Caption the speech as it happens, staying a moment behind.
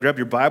Grab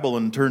your Bible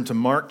and turn to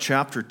Mark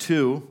chapter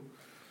 2.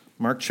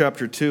 Mark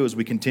chapter 2 as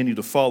we continue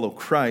to follow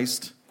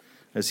Christ,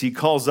 as he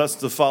calls us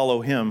to follow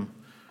him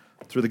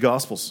through the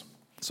Gospels.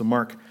 So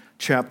Mark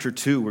chapter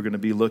 2, we're going to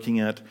be looking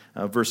at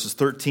verses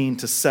 13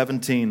 to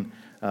 17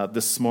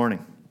 this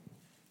morning.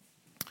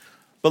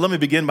 But let me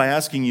begin by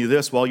asking you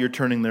this while you're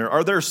turning there.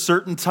 Are there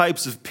certain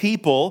types of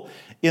people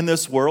in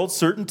this world,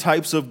 certain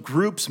types of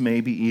groups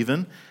maybe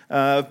even,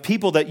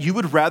 people that you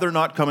would rather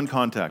not come in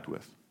contact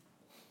with?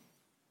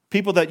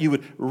 People that you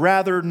would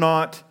rather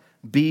not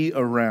be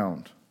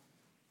around.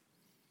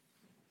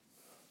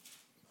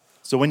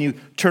 So when you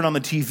turn on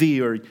the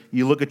TV or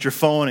you look at your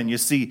phone and you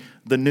see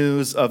the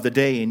news of the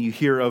day and you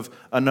hear of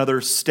another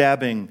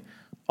stabbing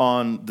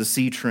on the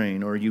C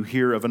train, or you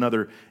hear of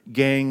another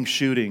gang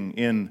shooting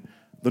in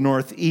the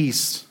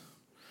Northeast,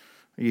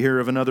 or you hear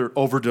of another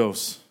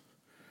overdose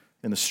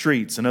in the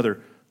streets,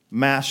 another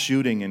mass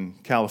shooting in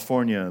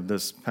California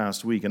this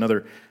past week,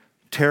 another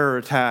terror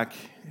attack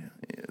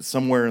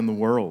somewhere in the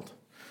world.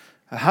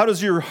 How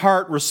does your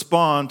heart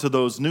respond to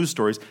those news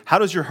stories? How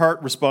does your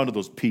heart respond to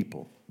those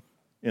people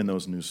in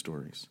those news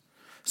stories?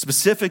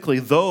 Specifically,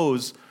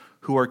 those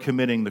who are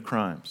committing the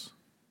crimes.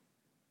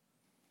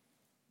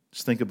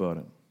 Just think about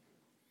it.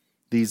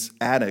 These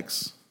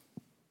addicts,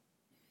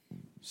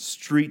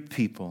 street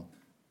people,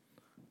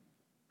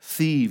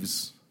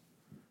 thieves,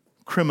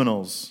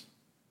 criminals,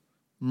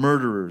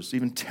 murderers,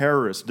 even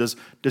terrorists.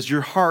 Does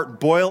your heart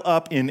boil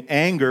up in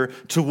anger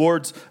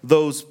towards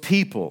those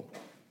people?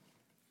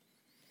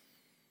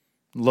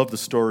 Love the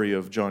story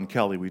of John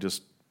Kelly we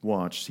just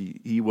watched.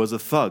 He was a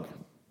thug.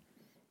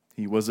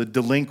 He was a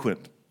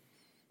delinquent.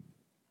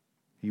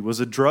 He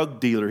was a drug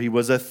dealer. He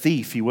was a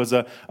thief. He was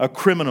a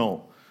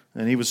criminal.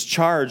 And he was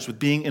charged with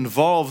being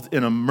involved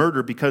in a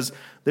murder because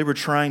they were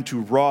trying to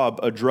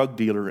rob a drug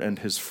dealer, and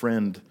his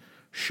friend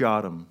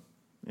shot him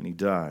and he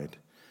died.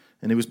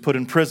 And he was put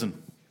in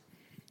prison.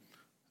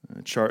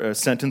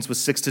 Sentence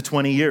was 6 to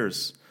 20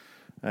 years.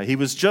 He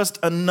was just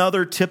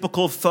another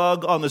typical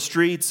thug on the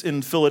streets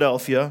in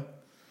Philadelphia,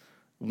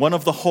 one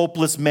of the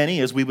hopeless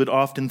many, as we would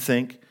often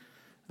think.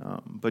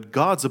 But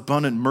God's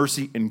abundant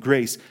mercy and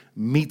grace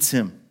meets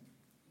him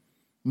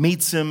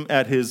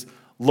at his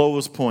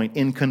lowest point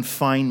in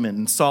confinement,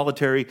 in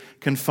solitary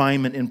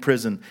confinement in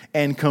prison,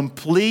 and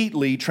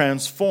completely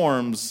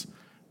transforms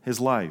his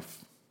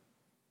life.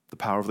 The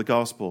power of the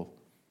gospel,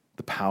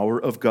 the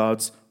power of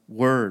God's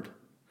word.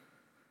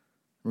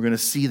 We're going to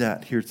see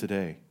that here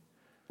today.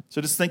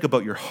 So just think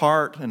about your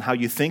heart and how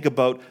you think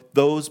about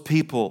those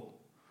people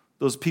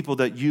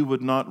that you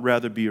would not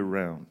rather be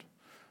around,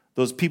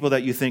 those people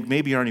that you think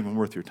maybe aren't even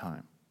worth your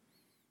time,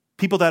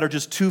 people that are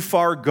just too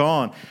far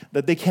gone,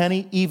 that they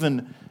can't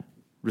even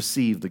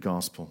receive the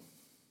gospel.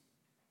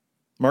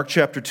 Mark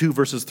chapter 2,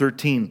 verses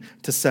 13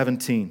 to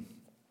 17.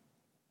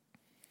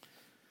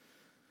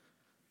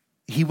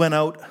 He went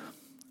out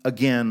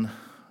again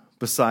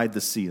beside the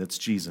sea, that's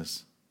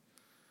Jesus,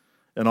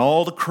 and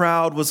all the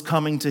crowd was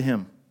coming to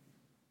him,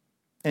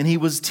 and he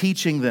was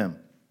teaching them.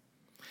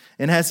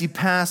 And as he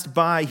passed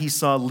by, he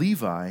saw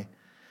Levi,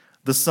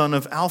 the son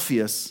of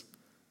Alphaeus,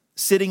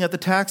 sitting at the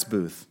tax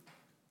booth.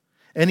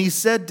 And he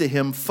said to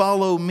him,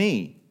 "Follow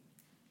me."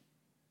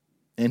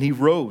 And he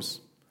rose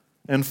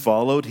and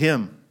followed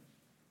him.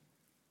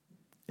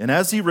 And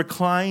as he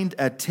reclined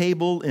at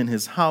table in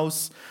his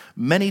house,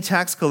 many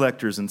tax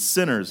collectors and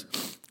sinners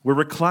were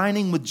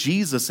reclining with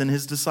Jesus and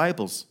his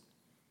disciples.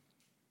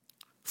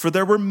 For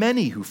there were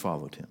many who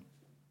followed him.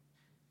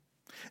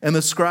 And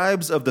the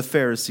scribes of the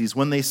Pharisees,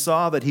 when they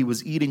saw that he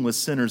was eating with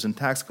sinners and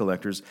tax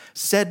collectors,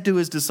 said to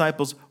his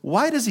disciples,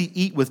 "Why does he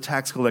eat with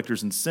tax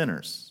collectors and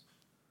sinners?"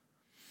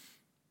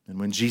 And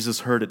when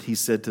Jesus heard it, he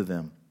said to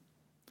them,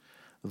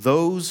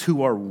 "Those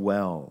who are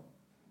well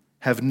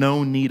have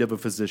no need of a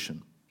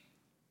physician,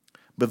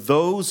 but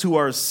those who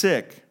are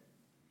sick,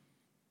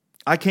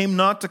 I came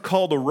not to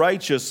call the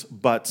righteous,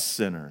 but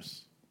sinners."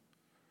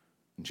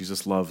 And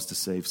Jesus loves to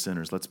save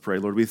sinners. Let's pray.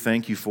 Lord, we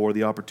thank you for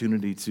the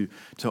opportunity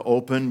to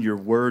open your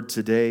word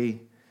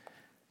today,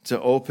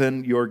 to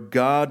open your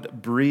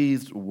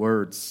God-breathed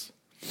words.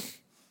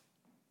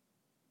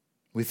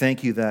 We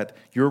thank you that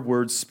your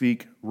words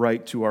speak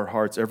right to our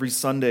hearts. Every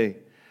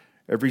Sunday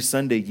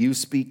you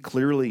speak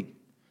clearly.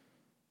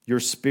 Your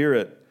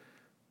Spirit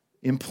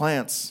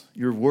implants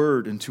your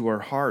word into our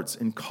hearts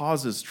and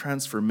causes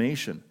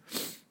transformation.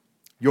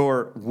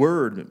 Your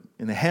word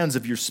in the hands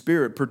of your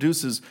Spirit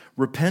produces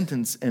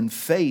repentance and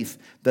faith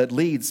that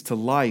leads to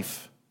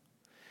life.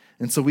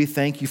 And so we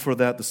thank you for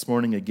that this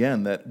morning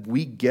again, that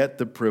we get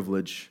the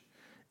privilege,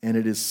 and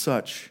it is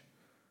such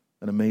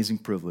an amazing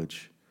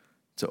privilege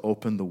to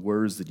open the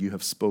words that you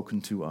have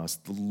spoken to us,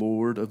 the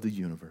Lord of the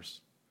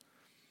universe,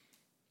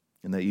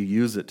 and that you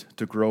use it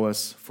to grow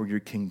us for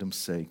your kingdom's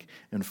sake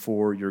and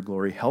for your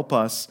glory. Help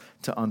us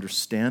to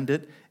understand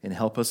it and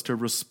help us to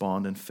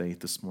respond in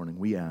faith this morning,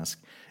 we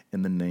ask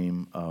in the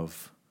name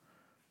of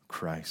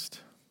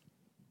Christ.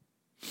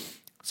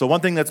 So one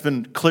thing that's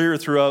been clear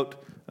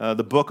throughout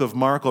the book of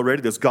Mark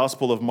already, this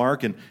Gospel of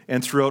Mark,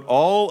 and throughout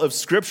all of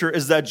Scripture,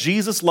 is that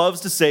Jesus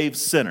loves to save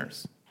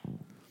sinners.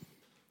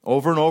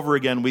 Over and over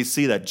again, we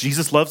see that.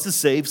 Jesus loves to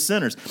save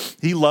sinners.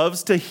 He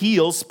loves to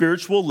heal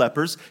spiritual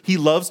lepers. He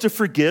loves to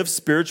forgive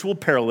spiritual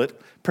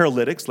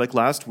paralytics, like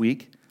last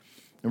week.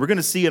 And we're going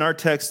to see in our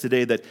text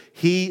today that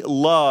he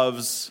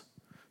loves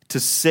to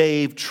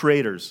save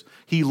traitors.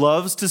 He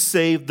loves to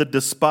save the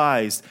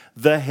despised,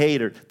 the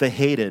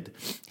hated.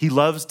 He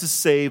loves to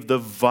save the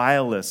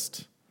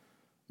vilest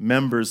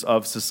members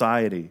of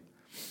society.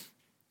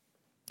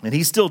 And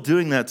he's still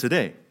doing that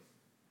today.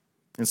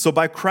 And so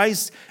by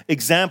Christ's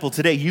example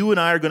today, you and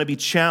I are going to be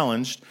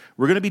challenged.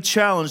 We're going to be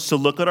challenged to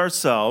look at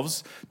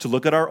ourselves, to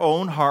look at our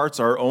own hearts,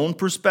 our own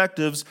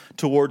perspectives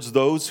towards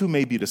those who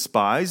may be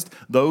despised,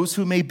 those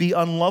who may be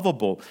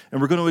unlovable.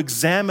 And we're going to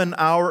examine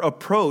our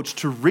approach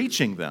to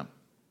reaching them.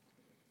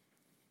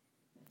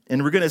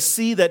 And we're going to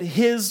see that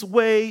his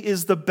way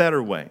is the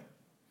better way.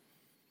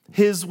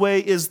 His way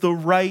is the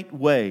right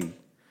way.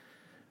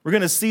 We're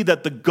going to see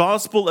that the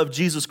gospel of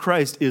Jesus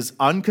Christ is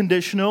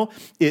unconditional,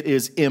 it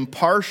is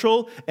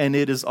impartial, and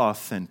it is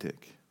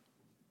authentic.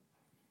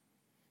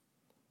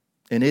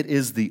 And it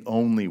is the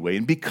only way.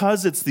 And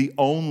because it's the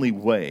only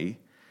way,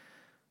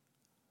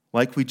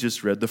 like we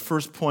just read, the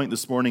first point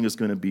this morning is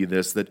going to be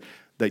this,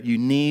 that you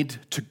need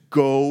to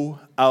go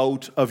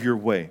out of your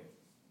way.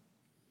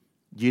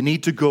 You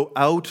need to go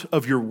out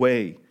of your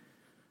way.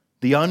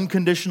 The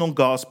unconditional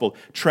gospel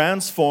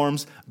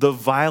transforms the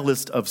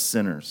vilest of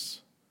sinners.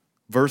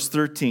 Verse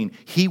 13,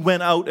 he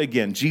went out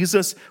again.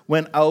 Jesus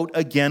went out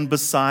again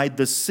beside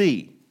the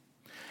sea.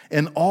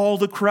 And all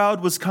the crowd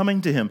was coming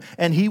to him,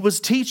 and he was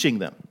teaching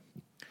them.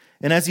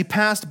 And as he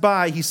passed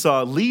by, he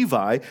saw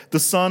Levi, the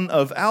son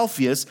of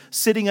Alphaeus,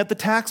 sitting at the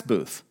tax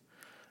booth.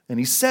 And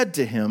he said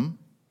to him,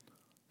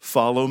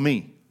 "Follow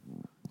me."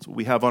 That's what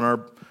we have on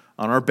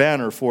our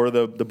banner for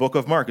the book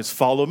of Mark, is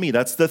follow me.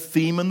 That's the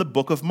theme in the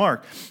book of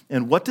Mark.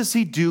 And what does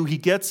he do? He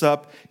gets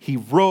up, he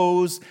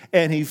rose,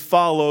 and he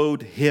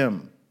followed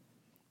him.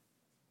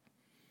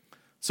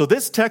 So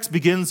this text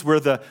begins where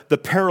the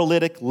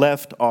paralytic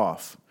left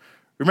off.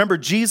 Remember,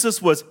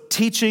 Jesus was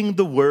teaching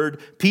the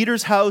word.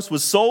 Peter's house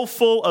was so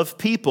full of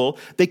people,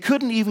 they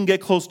couldn't even get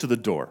close to the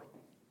door.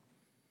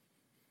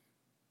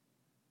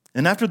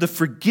 And after the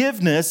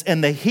forgiveness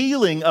and the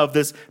healing of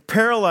this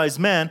paralyzed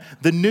man,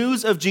 the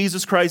news of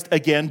Jesus Christ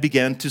again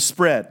began to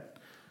spread.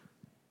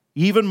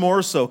 Even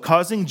more so,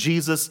 causing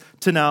Jesus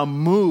to now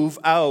move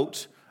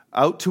out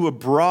to a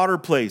broader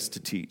place to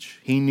teach.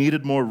 He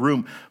needed more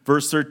room.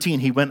 Verse 13,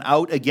 he went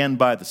out again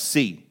by the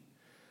sea.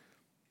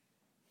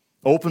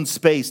 Open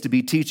space to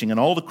be teaching, and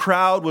all the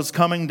crowd was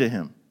coming to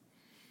him.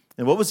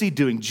 And what was he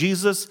doing?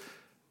 Jesus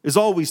is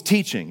always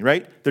teaching,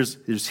 right?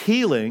 There's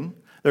healing,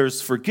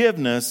 there's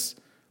forgiveness,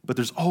 but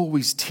there's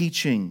always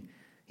teaching.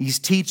 He's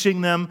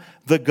teaching them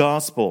the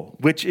gospel,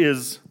 which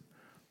is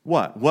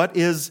what? What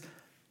is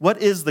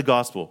the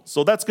gospel?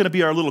 So that's going to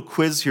be our little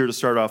quiz here to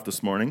start off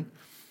this morning.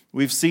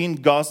 We've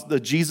seen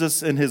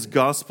Jesus and his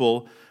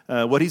gospel,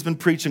 what he's been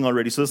preaching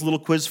already. So this is a little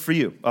quiz for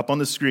you up on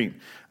the screen.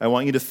 I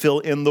want you to fill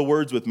in the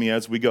words with me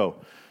as we go.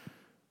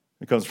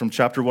 It comes from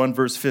chapter 1,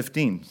 verse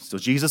 15. So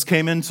Jesus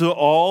came into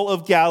all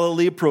of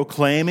Galilee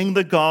proclaiming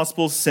the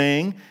gospel,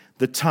 saying,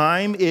 the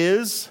time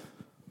is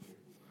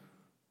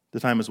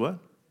what?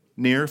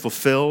 Near,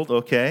 fulfilled,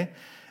 okay.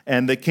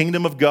 And the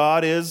kingdom of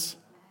God is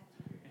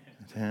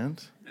at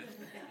hand.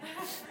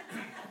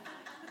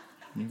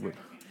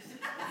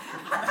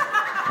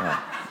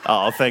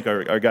 I'll thank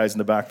our guys in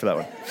the back for that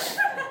one.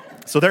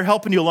 So they're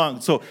helping you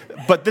along.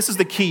 But this is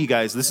the key,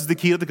 guys. This is the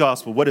key of the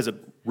gospel. What is it?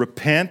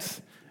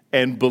 Repent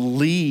and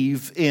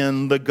believe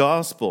in the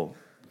gospel.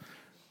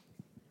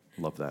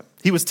 Love that.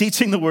 He was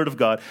teaching the word of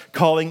God,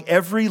 calling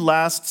every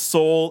last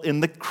soul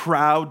in the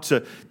crowd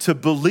to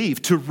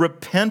believe, to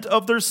repent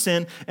of their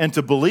sin, and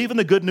to believe in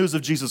the good news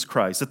of Jesus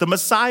Christ. That the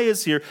Messiah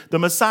is here. The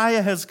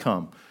Messiah has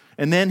come.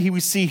 And then we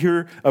see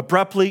here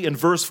abruptly in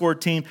verse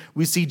 14,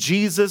 we see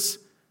Jesus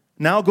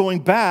now going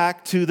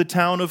back to the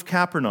town of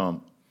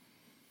Capernaum.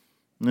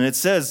 And it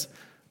says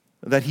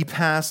that he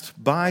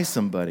passed by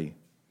somebody.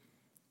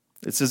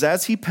 It says,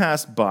 as he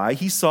passed by,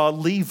 he saw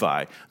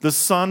Levi, the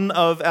son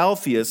of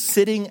Alphaeus,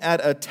 sitting at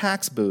a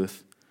tax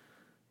booth.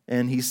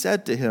 And he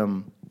said to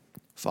him,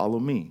 "Follow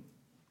me."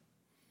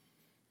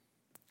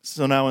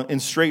 So now in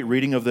straight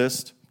reading of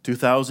this,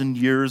 2,000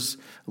 years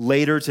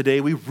later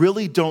today, we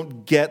really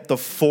don't get the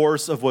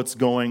force of what's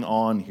going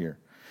on here.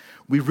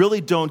 We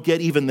really don't get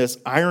even this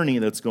irony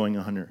that's going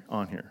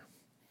on here.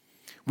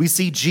 We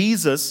see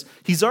Jesus,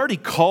 he's already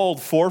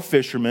called 4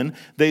 fishermen.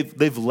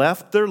 They've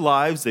left their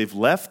lives, they've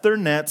left their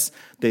nets,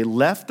 they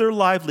left their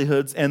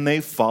livelihoods, and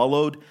they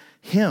followed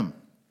him.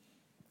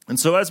 And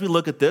so as we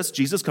look at this,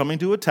 Jesus coming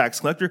to a tax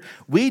collector,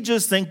 we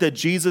just think that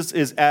Jesus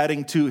is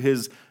adding to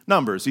his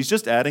numbers. He's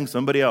just adding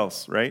somebody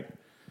else, right?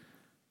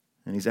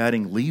 And he's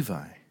adding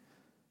Levi,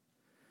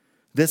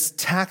 this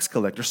tax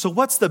collector. So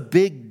what's the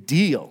big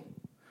deal?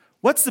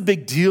 What's the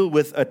big deal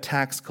with a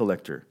tax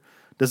collector?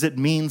 Does it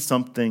mean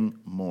something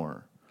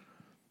more?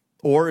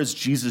 Or is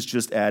Jesus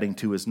just adding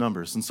to his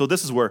numbers? And so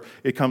this is where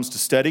it comes to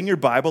studying your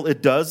Bible.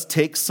 It does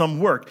take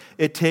some work.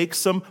 It takes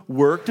some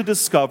work to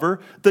discover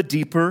the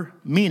deeper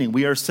meaning.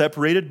 We are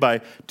separated by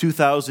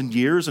 2,000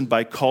 years and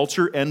by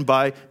culture and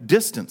by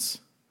distance.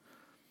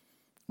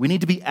 We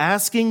need to be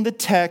asking the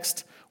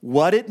text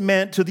what it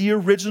meant to the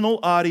original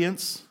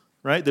audience,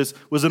 right? This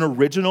was an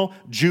original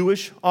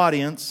Jewish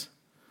audience.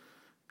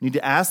 We need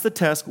to ask the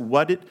text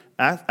what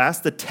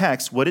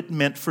it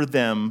meant for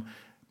them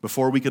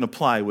before we can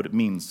apply what it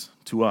means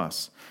to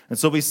us. And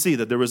so we see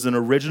that there was an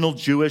original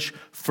Jewish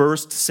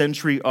first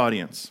century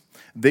audience.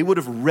 They would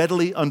have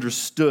readily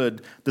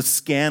understood the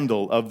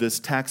scandal of this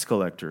tax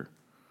collector.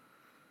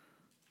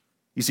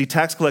 You see,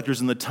 tax collectors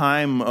in the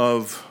time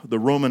of the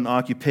Roman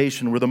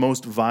occupation were the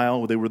most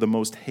vile, they were the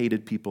most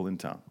hated people in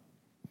town.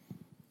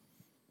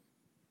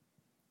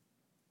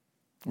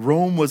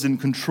 Rome was in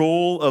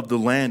control of the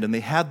land, and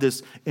they had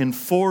this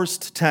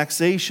enforced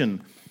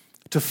taxation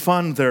to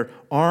fund their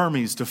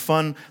armies, to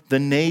fund the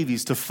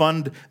navies, to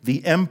fund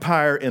the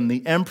empire and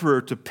the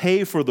emperor, to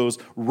pay for those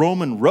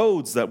Roman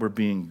roads that were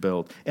being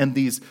built and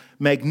these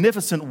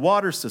magnificent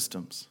water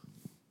systems.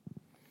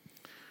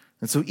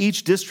 And so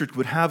each district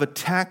would have a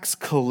tax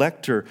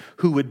collector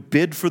who would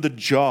bid for the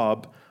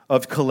job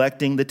of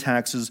collecting the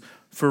taxes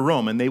for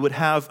Rome. And they would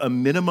have a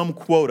minimum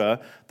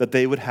quota that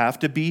they would have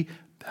to be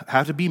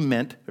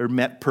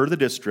met per the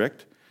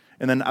district.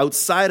 And then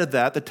outside of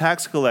that, the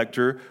tax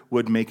collector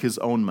would make his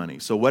own money.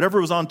 So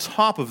whatever was on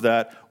top of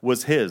that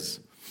was his.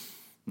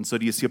 And so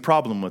do you see a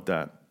problem with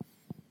that?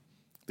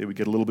 They would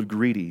get a little bit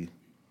greedy,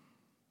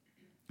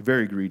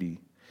 very greedy.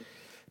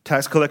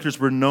 Tax collectors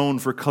were known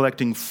for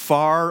collecting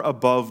far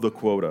above the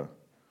quota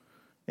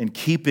and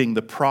keeping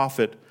the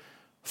profit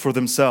for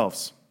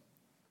themselves.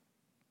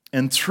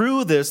 And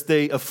through this,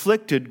 they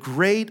afflicted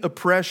great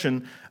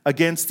oppression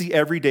against the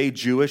everyday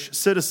Jewish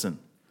citizen.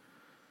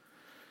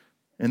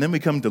 And then we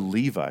come to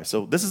Levi.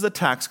 So this is a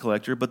tax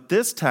collector, but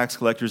this tax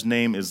collector's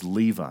name is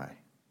Levi.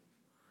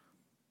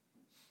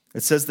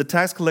 It says the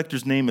tax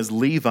collector's name is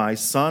Levi,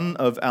 son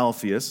of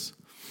Alphaeus,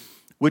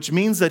 which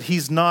means that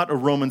he's not a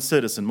Roman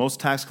citizen. Most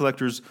tax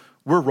collectors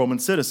were Roman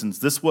citizens.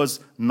 This was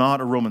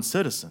not a Roman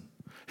citizen.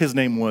 His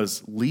name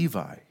was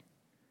Levi,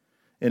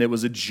 and it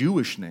was a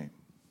Jewish name.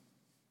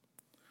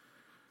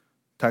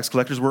 Tax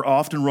collectors were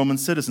often Roman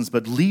citizens,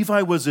 but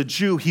Levi was a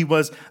Jew. He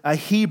was a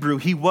Hebrew.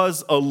 He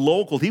was a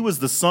local. He was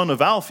the son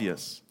of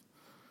Alphaeus.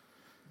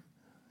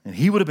 And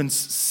he would have been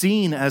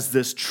seen as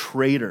this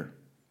traitor,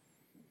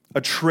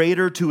 a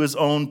traitor to his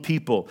own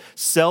people,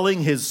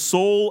 selling his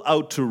soul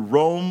out to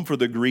Rome for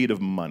the greed of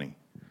money.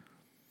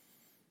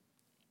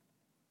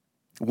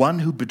 One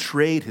who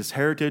betrayed his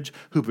heritage,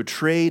 who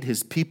betrayed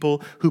his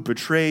people, who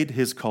betrayed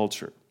his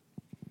culture.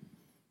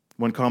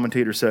 One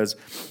commentator says,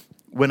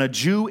 when a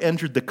Jew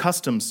entered the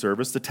customs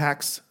service, the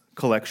tax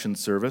collection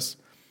service,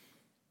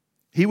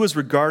 he was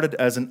regarded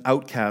as an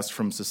outcast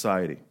from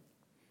society.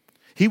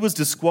 He was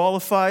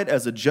disqualified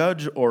as a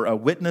judge or a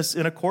witness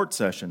in a court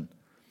session.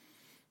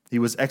 He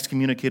was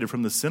excommunicated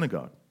from the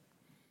synagogue.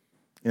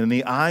 And in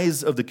the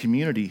eyes of the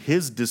community,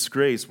 his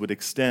disgrace would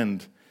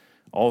extend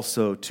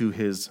also to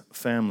his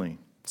family.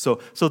 So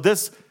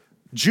this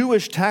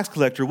Jewish tax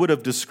collector would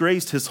have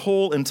disgraced his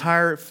whole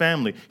entire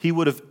family. He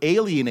would have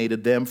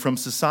alienated them from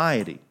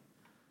society.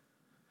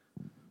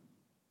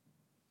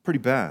 Pretty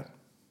bad.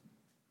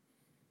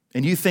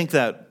 And you think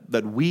that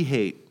we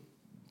hate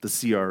the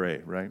CRA,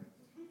 right?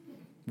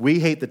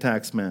 We hate the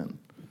tax man.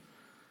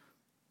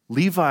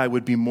 Levi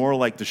would be more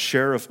like the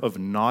sheriff of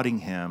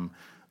Nottingham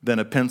than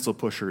a pencil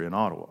pusher in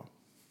Ottawa.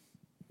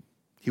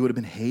 He would have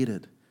been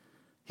hated.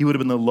 He would have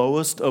been the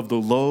lowest of the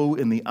low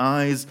in the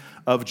eyes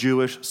of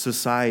Jewish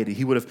society.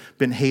 He would have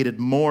been hated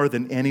more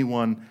than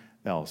anyone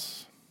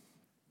else.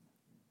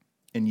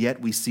 And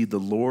yet we see the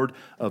Lord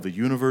of the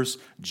universe,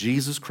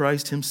 Jesus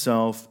Christ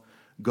himself,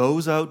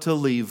 goes out to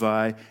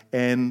Levi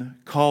and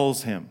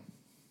calls him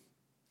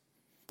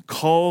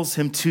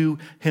to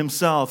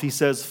himself. He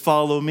says,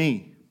 follow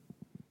me.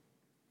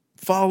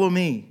 Follow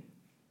me.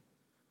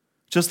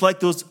 Just like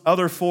those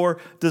other 4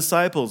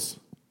 disciples.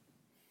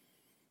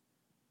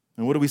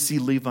 And what do we see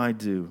Levi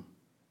do?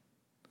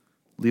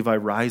 Levi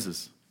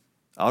rises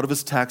out of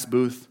his tax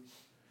booth,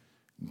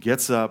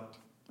 gets up,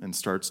 and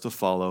starts to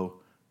follow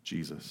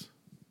Jesus.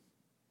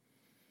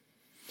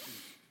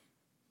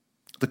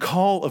 The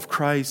call of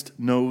Christ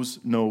knows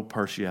no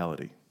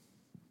partiality.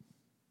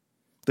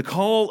 The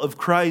call of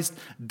Christ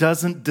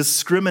doesn't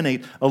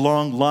discriminate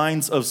along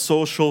lines of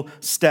social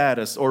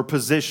status or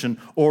position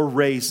or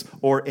race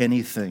or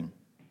anything.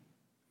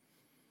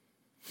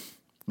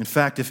 In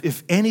fact,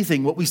 if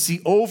anything, what we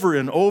see over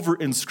and over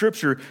in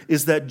Scripture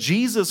is that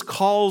Jesus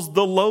calls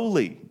the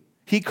lowly.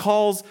 He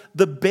calls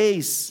the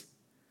base.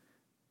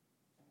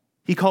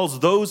 He calls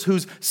those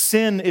whose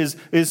sin is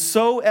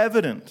so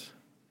evident,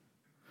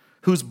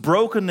 whose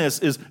brokenness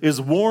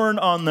is worn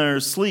on their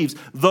sleeves,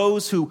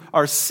 those who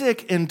are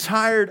sick and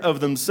tired of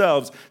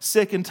themselves,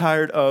 sick and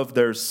tired of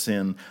their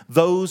sin,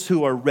 those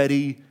who are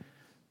ready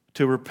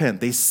to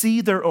repent. They see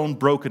their own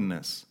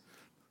brokenness.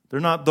 They're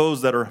not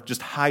those that are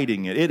just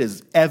hiding it. It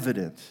is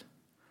evident.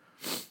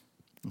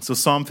 And so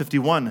Psalm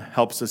 51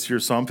 helps us here.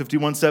 Psalm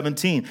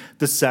 51:17.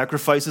 The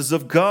sacrifices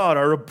of God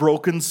are a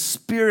broken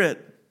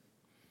spirit,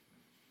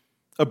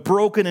 a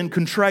broken and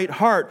contrite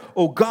heart.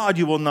 O God,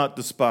 you will not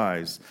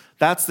despise.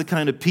 That's the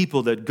kind of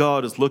people that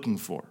God is looking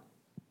for.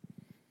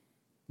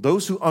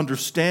 Those who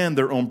understand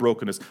their own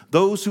brokenness,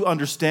 those who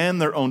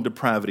understand their own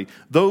depravity,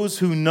 those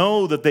who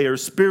know that they are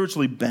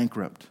spiritually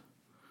bankrupt.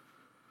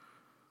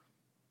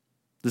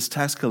 This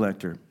tax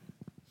collector,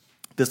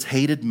 this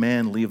hated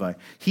man, Levi,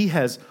 he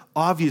has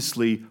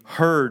obviously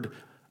heard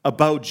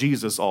about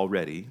Jesus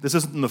already. This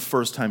isn't the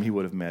first time he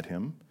would have met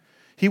him.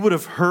 He would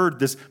have heard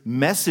this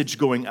message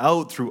going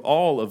out through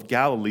all of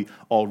Galilee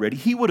already.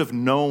 He would have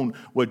known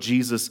what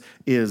Jesus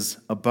is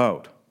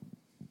about.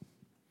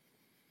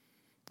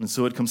 And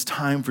so it comes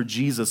time for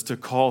Jesus to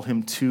call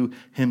him to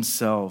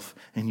himself.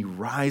 And he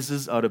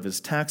rises out of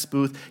his tax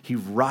booth. He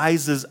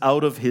rises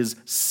out of his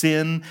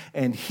sin.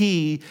 And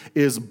he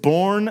is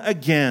born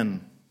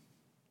again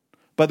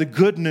by the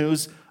good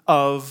news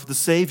of the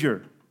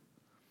Savior.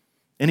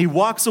 And he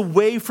walks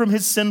away from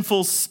his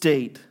sinful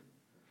state.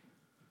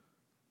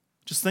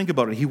 Just think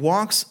about it. He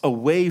walks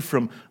away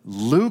from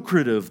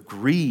lucrative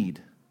greed,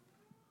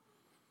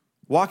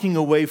 walking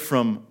away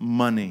from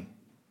money.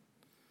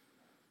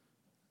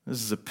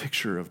 This is a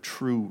picture of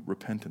true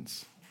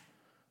repentance,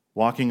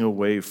 walking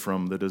away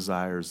from the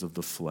desires of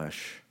the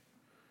flesh.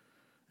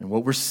 And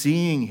what we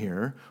see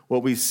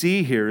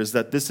here is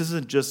that this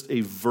isn't just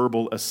a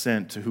verbal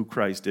assent to who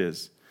Christ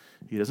is.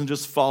 He doesn't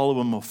just follow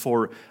him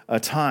for a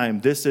time.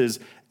 This is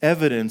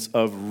evidence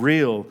of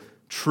real,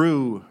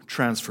 true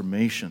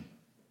transformation.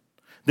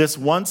 This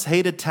once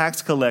hated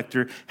tax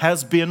collector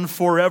has been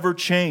forever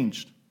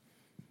changed.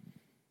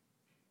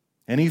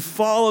 And he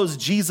follows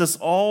Jesus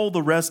all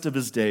the rest of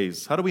his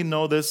days. How do we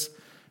know this?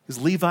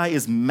 Because Levi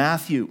is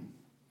Matthew.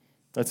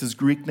 That's his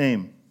Greek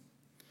name.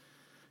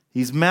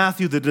 He's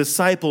Matthew the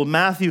disciple,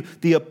 Matthew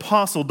the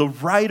apostle, the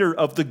writer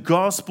of the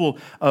Gospel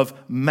of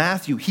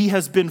Matthew. He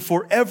has been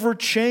forever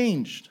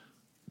changed.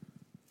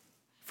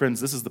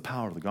 Friends, this is the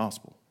power of the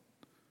gospel.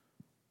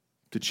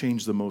 To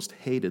change the most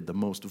hated, the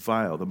most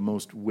vile, the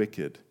most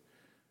wicked,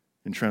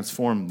 and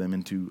transform them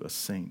into a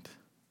saint.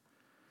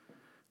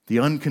 The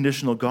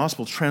unconditional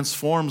gospel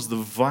transforms the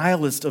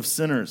vilest of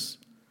sinners.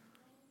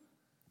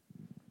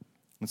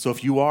 And so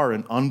if you are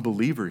an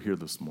unbeliever here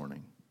this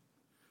morning,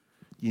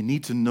 you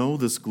need to know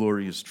this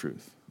glorious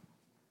truth.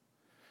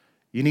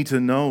 You need to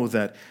know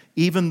that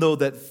even though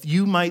that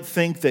you might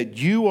think that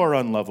you are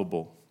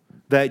unlovable,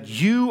 that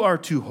you are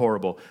too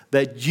horrible,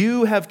 that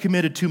you have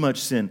committed too much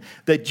sin,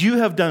 that you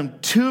have done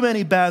too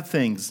many bad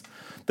things,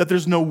 that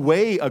there's no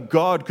way a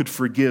God could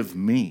forgive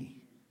me.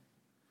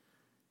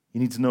 You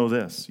need to know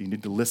this. You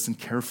need to listen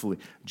carefully.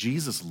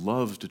 Jesus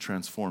loves to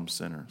transform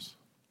sinners.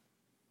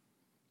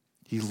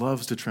 He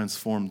loves to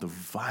transform the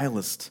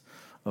vilest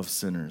of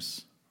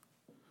sinners.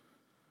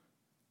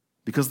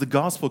 Because the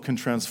gospel can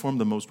transform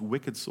the most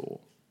wicked soul.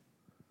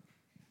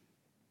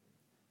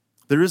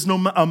 There is no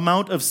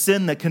amount of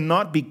sin that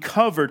cannot be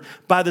covered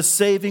by the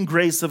saving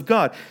grace of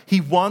God.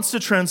 He wants to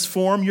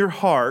transform your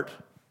heart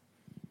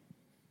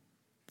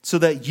so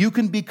that you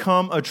can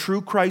become a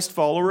true Christ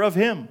follower of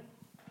him.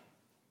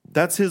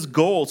 That's his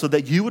goal, so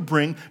that you would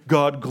bring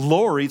God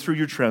glory through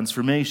your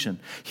transformation.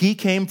 He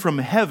came from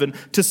heaven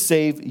to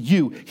save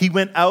you. He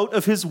went out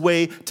of his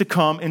way to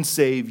come and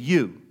save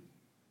you.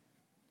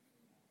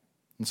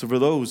 And so for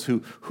those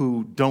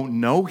who don't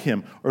know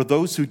him, or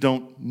those who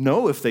don't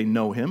know if they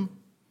know him,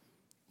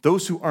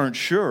 those who aren't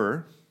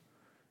sure,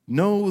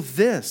 know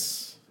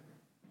this.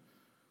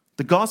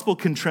 The gospel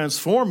can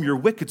transform your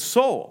wicked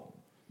soul.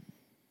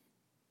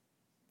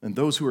 And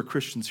those who are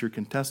Christians here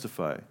can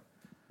testify.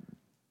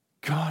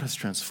 God has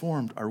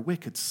transformed our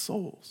wicked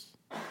souls,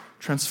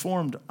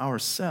 transformed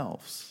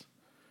ourselves.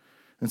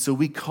 And so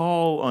we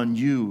call on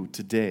you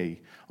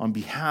today, on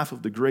behalf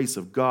of the grace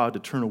of God, to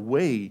turn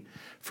away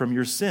from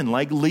your sin.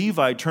 Like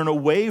Levi, turn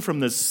away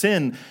from the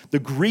sin, the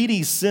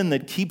greedy sin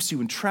that keeps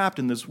you entrapped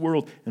in this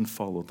world, and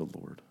follow the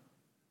Lord.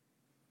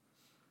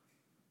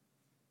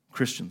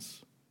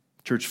 Christians,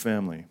 church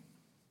family,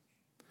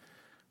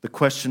 the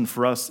question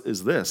for us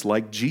is this: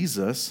 like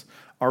Jesus,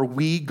 are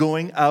we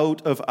going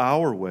out of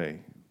our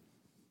way?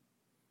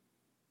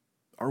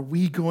 Are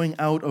we going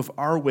out of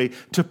our way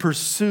to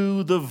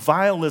pursue the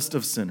vilest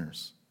of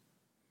sinners?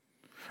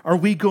 Are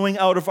we going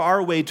out of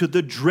our way to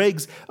the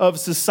dregs of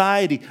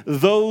society,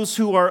 those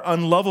who are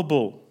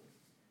unlovable,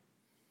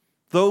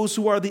 those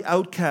who are the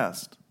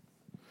outcast?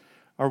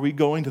 Are we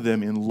going to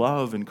them in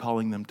love and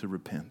calling them to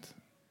repent?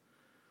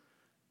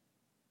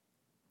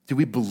 Do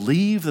we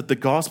believe that the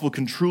gospel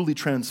can truly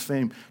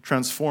transform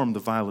the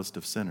vilest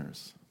of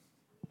sinners?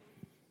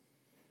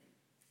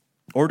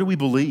 Or do we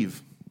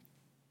believe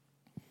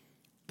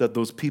that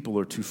those people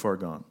are too far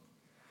gone,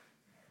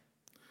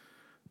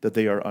 that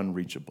they are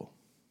unreachable,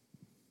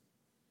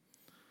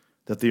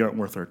 that they aren't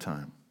worth our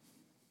time?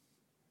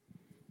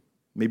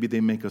 Maybe they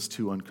make us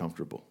too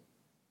uncomfortable.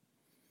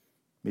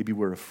 Maybe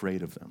we're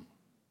afraid of them.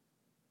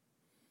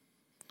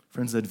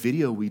 Friends, that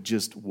video we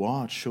just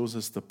watched shows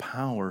us the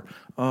power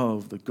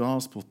of the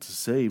gospel to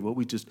save. What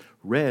we just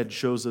read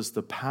shows us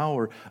the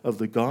power of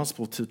the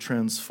gospel to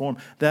transform.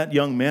 That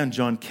young man,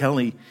 John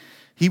Kelly,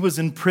 he was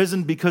in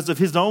prison because of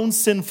his own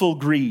sinful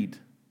greed,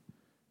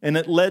 and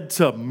it led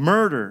to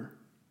murder.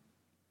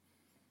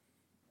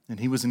 And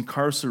he was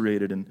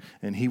incarcerated,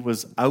 and he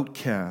was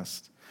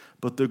outcast.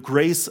 But the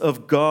grace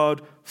of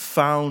God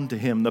found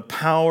him. The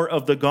power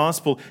of the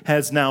gospel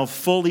has now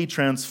fully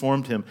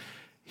transformed him.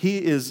 He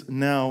is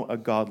now a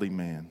godly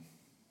man.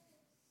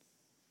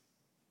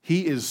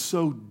 He is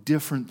so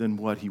different than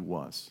what he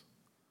was.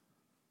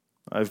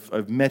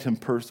 I've met him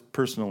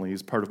personally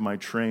as part of my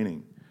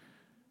training.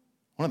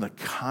 One of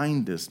the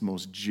kindest,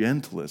 most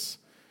gentlest,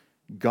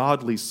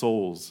 godly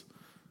souls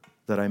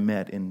that I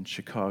met in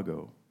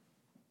Chicago.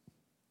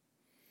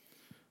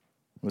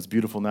 What's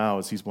beautiful now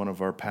is he's one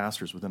of our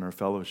pastors within our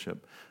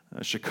fellowship.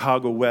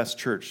 Chicago West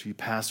Church, he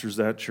pastors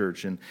that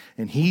church. And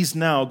he's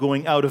now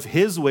going out of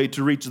his way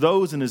to reach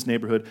those in his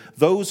neighborhood,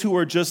 those who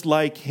are just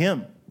like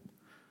him,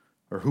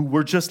 or who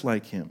were just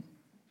like him.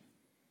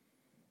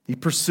 He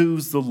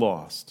pursues the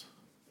lost.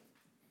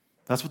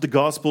 That's what the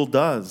gospel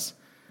does.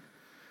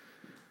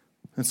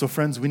 And so,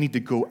 friends, we need to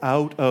go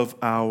out of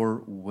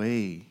our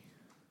way.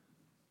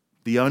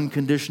 The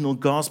unconditional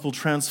gospel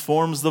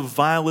transforms the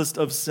vilest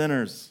of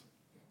sinners.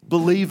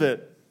 Believe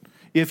it.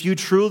 If you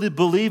truly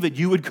believe it,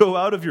 you would go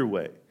out of your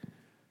way.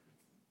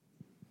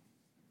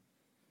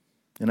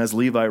 And as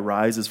Levi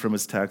rises from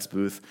his tax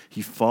booth,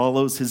 he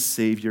follows his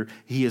Savior.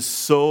 He is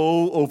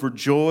so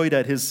overjoyed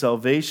at his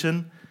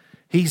salvation.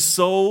 He's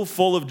so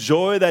full of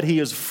joy that he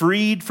is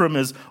freed from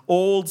his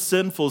old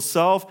sinful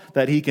self,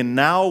 that he can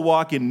now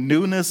walk in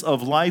newness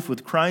of life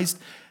with Christ,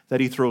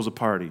 that he throws a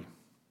party.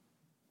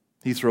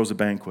 He throws a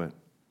banquet.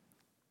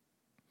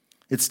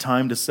 It's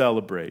time to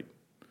celebrate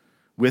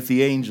with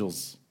the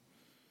angels.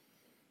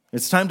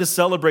 It's time to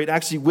celebrate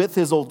actually with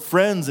his old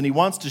friends, and he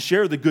wants to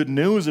share the good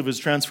news of his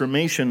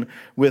transformation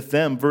with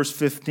them. Verse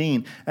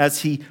 15,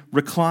 as he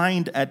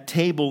reclined at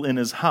table in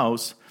his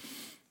house,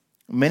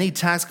 many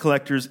tax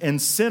collectors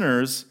and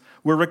sinners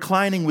were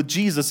reclining with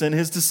Jesus and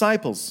his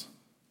disciples.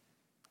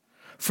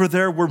 For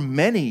there were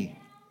many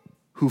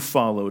who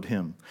followed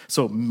him.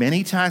 So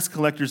many tax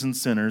collectors and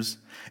sinners,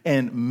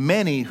 and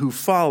many who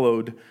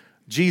followed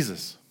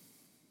Jesus.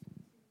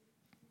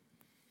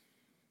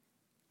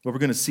 What we're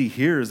going to see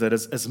here is that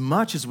as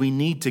much as we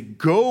need to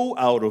go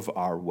out of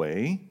our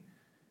way,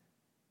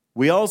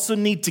 we also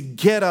need to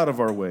get out of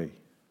our way.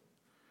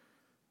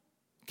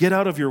 Get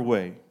out of your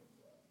way.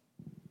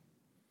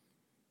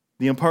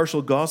 The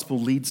impartial gospel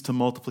leads to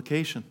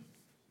multiplication.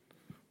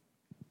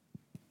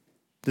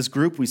 This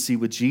group we see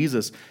with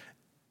Jesus,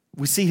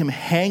 we see him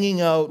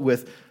hanging out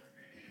with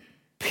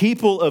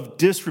people of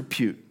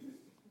disrepute.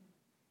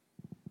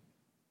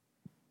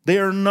 They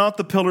are not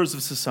the pillars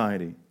of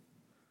society.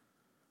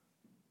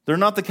 They're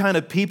not the kind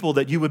of people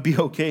that you would be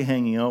okay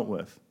hanging out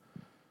with.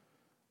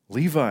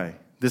 Levi,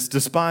 this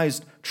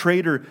despised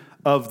traitor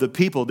of the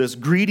people, this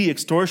greedy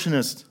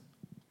extortionist,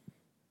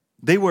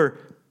 they were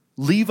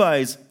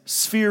Levi's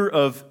sphere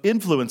of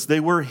influence. They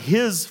were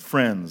his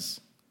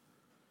friends.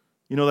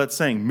 You know that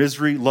saying,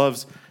 misery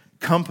loves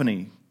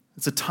company.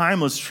 It's a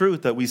timeless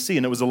truth that we see,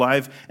 and it was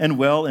alive and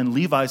well in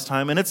Levi's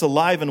time, and it's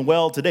alive and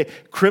well today.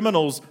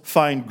 Criminals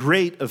find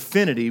great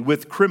affinity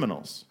with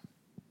criminals.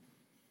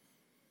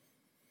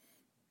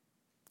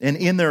 And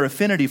in their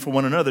affinity for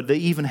one another, they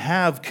even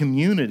have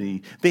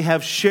community. They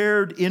have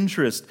shared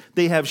interest.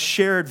 They have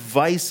shared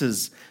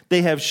vices.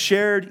 They have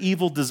shared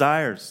evil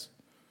desires.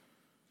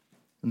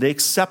 And they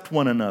accept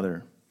one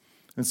another.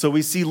 And so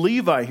we see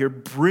Levi here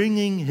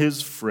bringing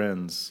his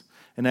friends.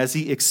 And as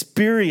he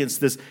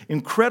experienced this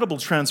incredible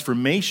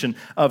transformation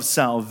of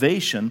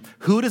salvation,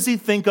 who does he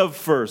think of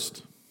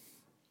first?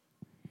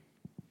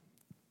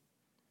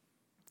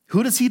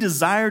 Who does he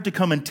desire to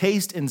come and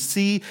taste and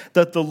see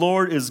that the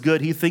Lord is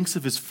good? He thinks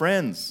of his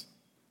friends.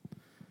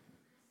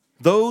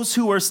 Those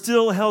who are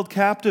still held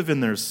captive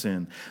in their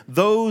sin.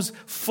 Those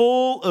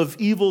full of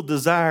evil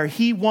desire.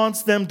 He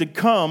wants them to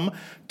come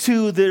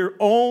to their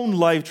own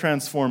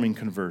life-transforming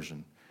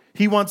conversion.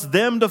 He wants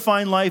them to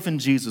find life in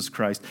Jesus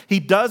Christ. He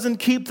doesn't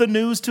keep the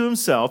news to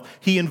himself.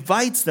 He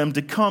invites them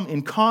to come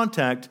in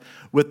contact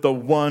with the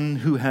one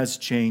who has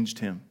changed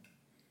him.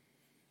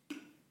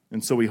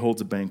 And so he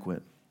holds a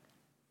banquet.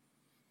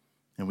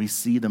 And we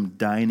see them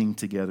dining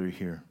together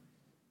here.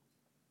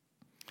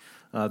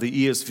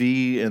 The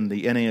ESV and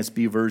the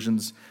NASB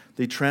versions,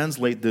 they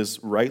translate this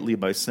rightly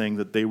by saying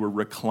that they were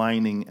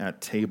reclining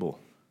at table,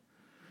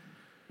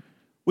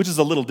 which is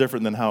a little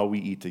different than how we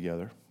eat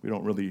together. We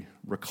don't really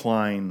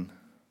recline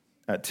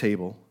at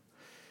table.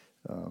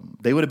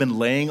 They would have been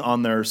laying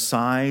on their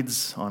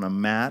sides on a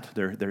mat.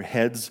 Their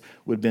heads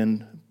would have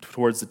been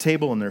towards the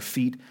table and their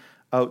feet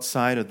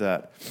outside of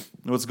that.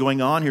 And what's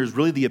going on here is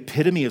really the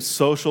epitome of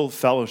social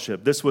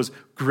fellowship. This was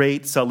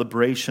great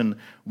celebration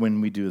when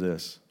we do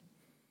this.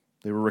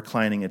 They were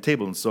reclining at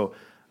table. And so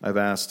I've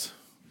asked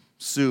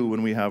Sue,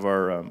 when we have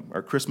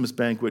our Christmas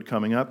banquet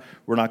coming up,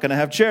 we're not going to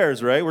have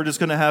chairs, right? We're just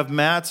going to have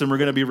mats, and we're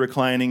going to be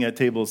reclining at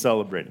tables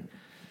celebrating.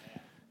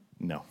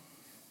 No.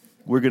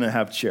 We're going to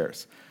have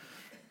chairs.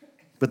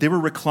 But they were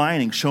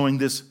reclining, showing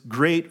this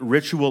great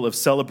ritual of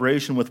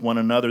celebration with one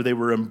another. They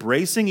were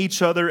embracing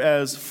each other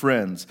as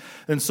friends.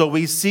 And so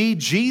we see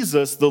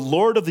Jesus, the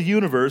Lord of the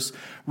universe,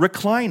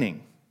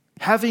 reclining,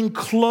 having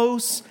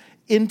close,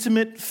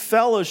 intimate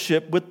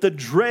fellowship with the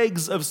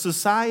dregs of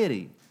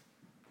society.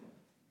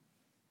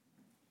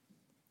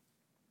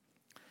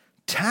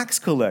 Tax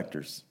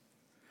collectors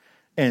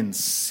and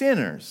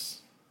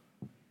sinners.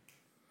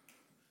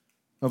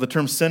 Well, the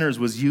term sinners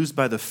was used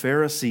by the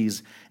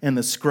Pharisees and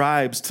the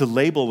scribes to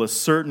label a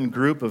certain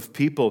group of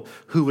people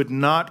who would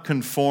not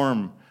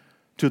conform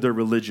to their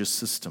religious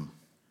system.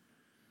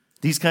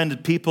 These kind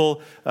of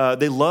people,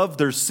 they loved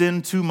their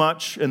sin too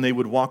much, and they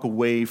would walk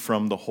away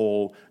from the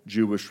whole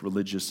Jewish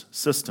religious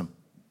system.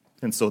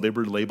 And so they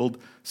were labeled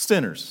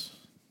sinners.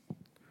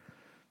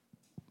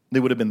 They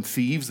would have been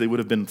thieves, they would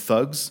have been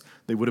thugs,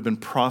 they would have been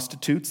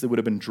prostitutes, they would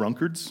have been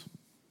drunkards.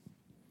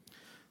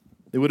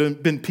 They would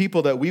have been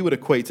people that we would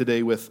equate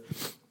today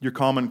with your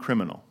common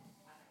criminal,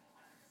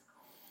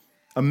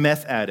 a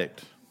meth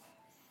addict,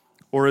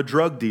 or a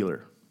drug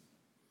dealer,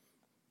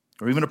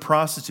 or even a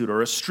prostitute,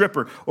 or a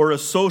stripper, or a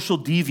social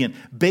deviant.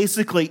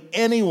 Basically,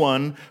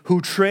 anyone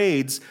who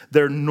trades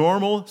their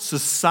normal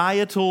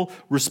societal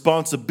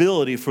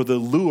responsibility for the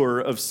lure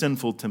of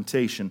sinful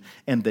temptation,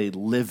 and they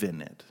live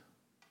in it.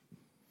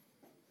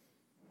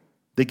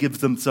 They give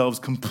themselves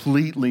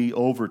completely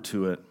over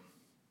to it.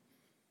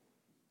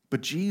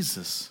 But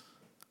Jesus,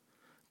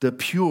 the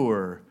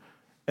pure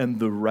and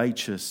the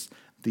righteous,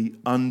 the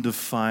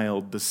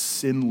undefiled, the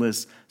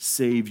sinless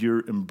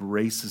Savior,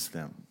 embraces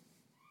them.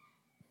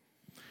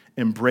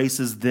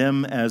 Embraces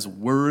them as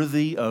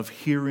worthy of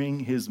hearing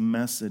his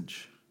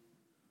message.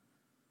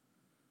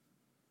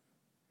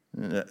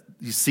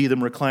 You see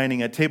them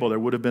reclining at table. There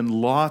would have been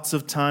lots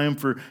of time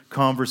for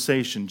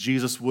conversation.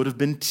 Jesus would have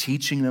been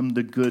teaching them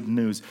the good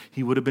news.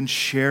 He would have been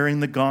sharing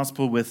the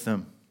gospel with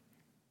them.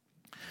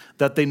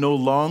 That they no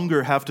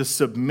longer have to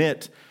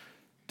submit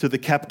to the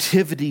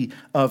captivity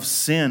of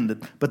sin,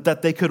 but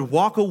that they could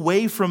walk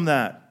away from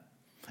that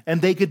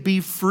and they could be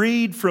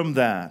freed from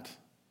that.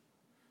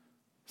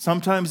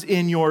 Sometimes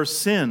in your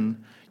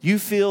sin, you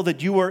feel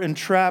that you are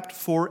entrapped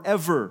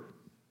forever.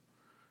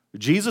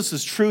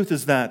 Jesus' truth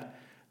is that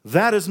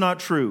is not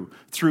true.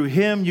 Through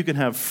him, you can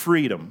have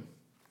freedom.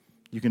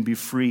 You can be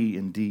free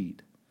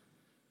indeed.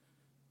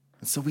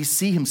 And so we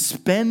see him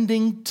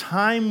spending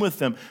time with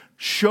them,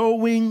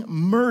 showing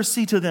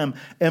mercy to them,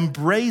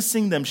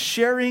 embracing them,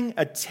 sharing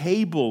a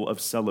table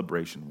of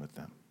celebration with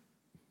them.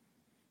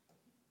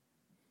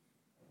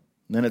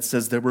 And then it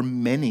says there were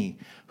many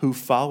who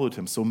followed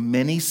him. So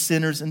many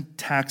sinners and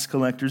tax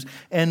collectors,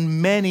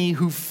 and many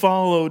who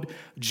followed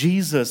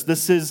Jesus.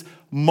 This is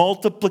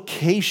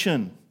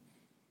multiplication,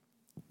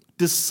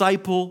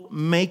 disciple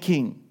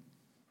making.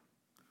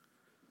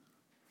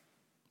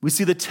 We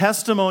see the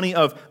testimony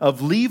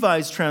of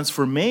Levi's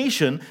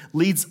transformation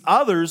leads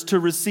others to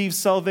receive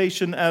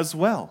salvation as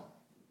well.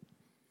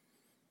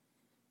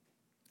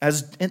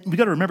 And we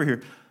got to remember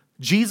here,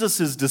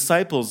 Jesus'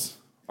 disciples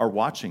are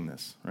watching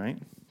this, right?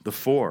 The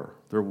four,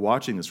 they're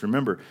watching this.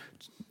 Remember,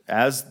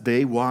 as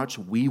they watch,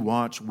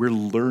 we're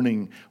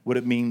learning what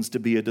it means to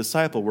be a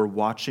disciple. We're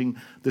watching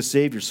the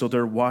Savior, so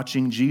they're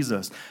watching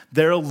Jesus.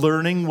 They're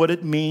learning what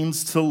it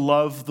means to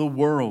love the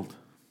world.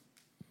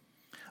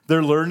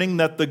 They're learning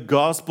that the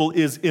gospel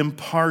is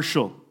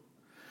impartial,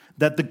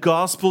 that the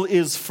gospel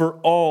is for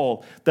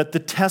all, that the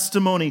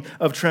testimony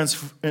of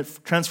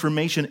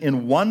transformation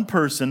in one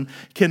person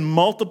can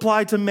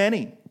multiply to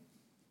many.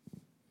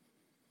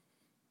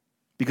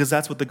 Because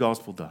that's what the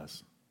gospel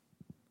does.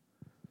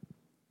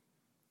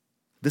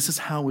 This is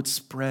how it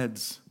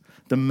spreads.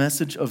 The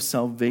message of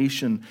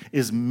salvation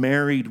is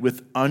married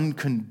with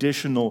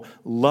unconditional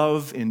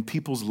love, and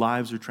people's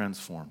lives are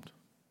transformed.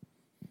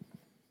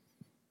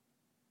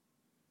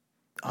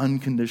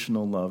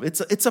 Unconditional love.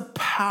 It's a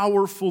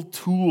powerful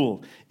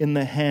tool in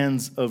the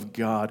hands of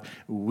God.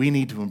 We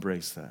need to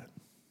embrace that.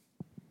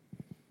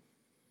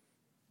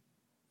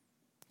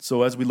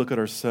 So as we look at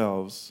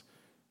ourselves,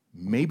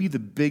 maybe the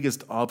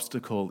biggest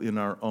obstacle in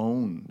our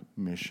own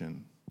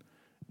mission,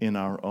 in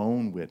our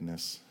own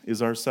witness,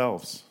 is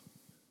ourselves.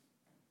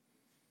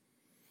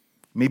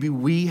 Maybe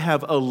we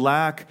have a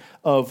lack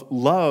of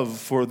love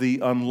for the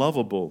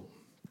unlovable.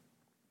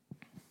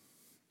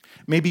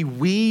 Maybe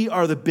we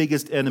are the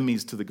biggest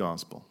enemies to the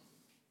gospel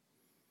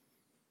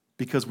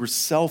because we're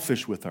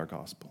selfish with our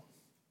gospel.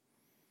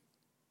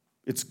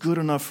 It's good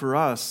enough for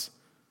us,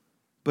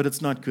 but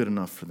it's not good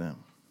enough for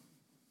them.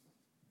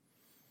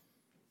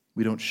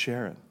 We don't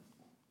share it.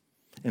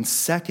 And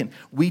second,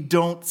 we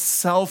don't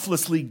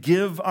selflessly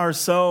give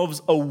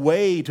ourselves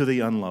away to the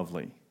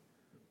unlovely.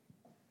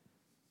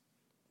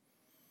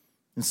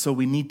 And so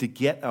we need to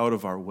get out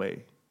of our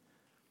way.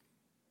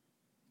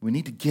 We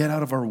need to get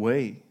out of our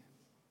way.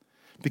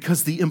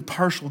 Because the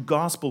impartial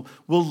gospel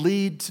will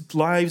lead to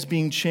lives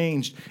being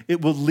changed.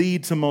 It will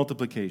lead to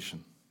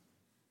multiplication.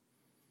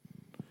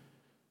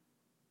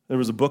 There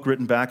was a book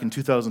written back in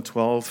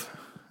 2012.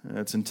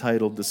 It's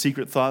entitled The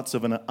Secret Thoughts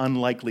of an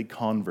Unlikely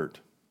Convert.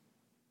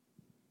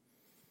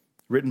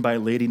 Written by a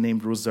lady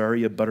named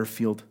Rosaria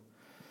Butterfield.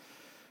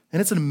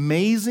 And it's an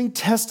amazing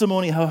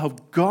testimony how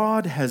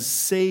God has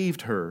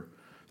saved her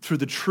through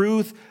the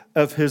truth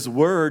of his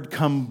word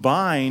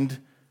combined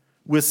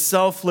with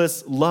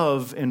selfless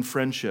love and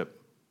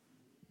friendship.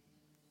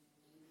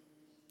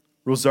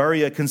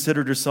 Rosaria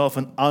considered herself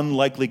an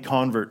unlikely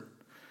convert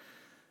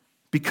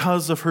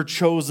because of her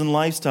chosen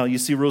lifestyle. You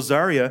see,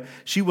 Rosaria,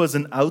 she was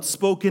an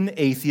outspoken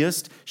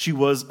atheist, she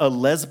was a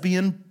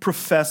lesbian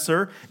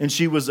professor, and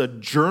she was a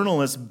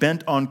journalist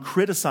bent on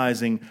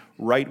criticizing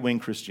right-wing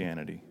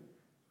Christianity.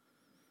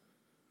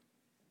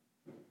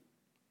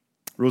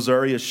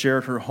 Rosaria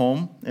shared her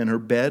home and her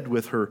bed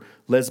with her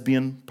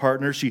lesbian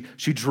partner. She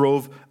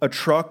drove a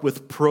truck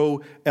with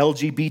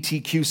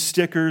pro-LGBTQ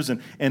stickers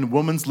and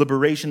women's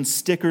liberation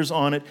stickers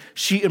on it.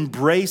 She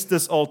embraced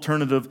this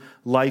alternative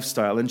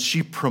lifestyle and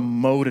she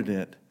promoted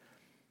it.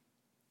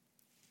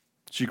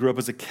 She grew up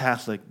as a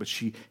Catholic, but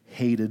she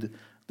hated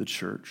the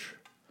church.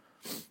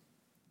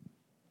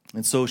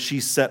 And so she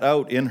set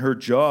out in her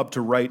job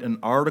to write an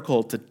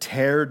article to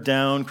tear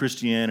down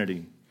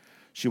Christianity.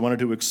 She wanted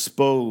to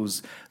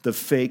expose the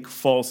fake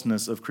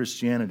falseness of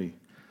Christianity.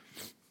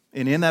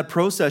 And in that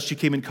process, she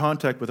came in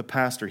contact with a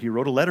pastor. He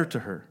wrote a letter to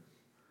her.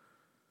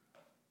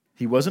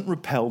 He wasn't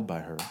repelled by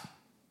her.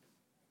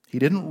 He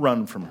didn't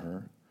run from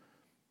her.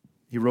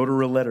 He wrote her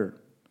a letter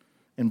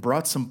and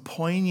brought some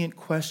poignant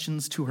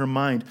questions to her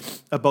mind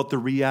about the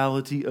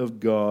reality of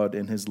God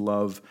and his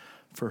love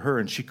for her,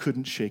 and she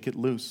couldn't shake it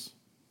loose.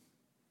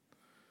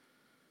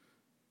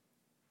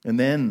 And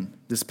then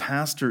this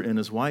pastor and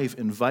his wife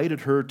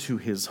invited her to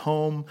his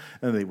home,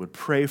 and they would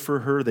pray for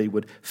her, they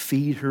would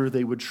feed her,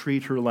 they would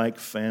treat her like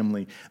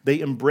family.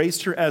 They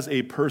embraced her as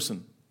a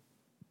person.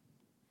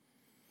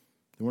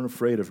 They weren't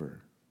afraid of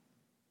her.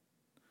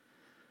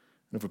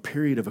 And over a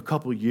period of a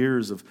couple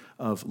years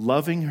of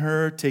loving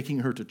her, taking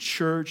her to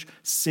church,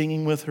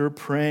 singing with her,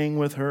 praying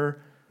with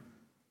her,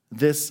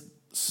 this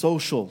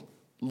social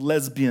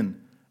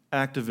lesbian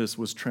activist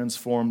was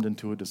transformed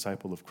into a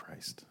disciple of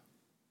Christ.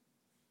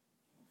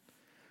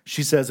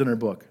 She says in her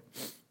book,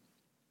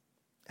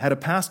 had a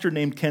pastor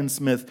named Ken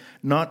Smith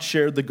not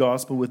shared the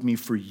gospel with me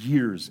for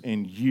years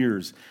and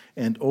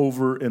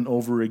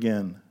over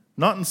again,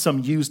 not in some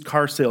used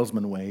car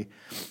salesman way,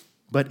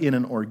 but in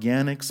an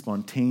organic,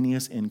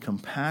 spontaneous, and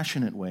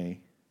compassionate way,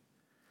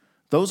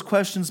 those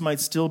questions might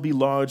still be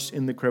lodged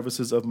in the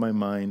crevices of my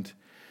mind,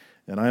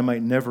 and I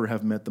might never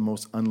have met the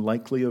most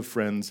unlikely of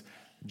friends,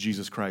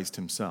 Jesus Christ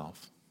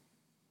himself.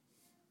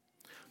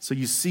 So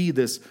you see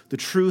this, the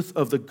truth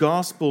of the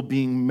gospel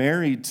being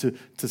married to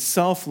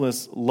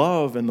selfless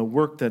love and the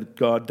work that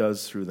God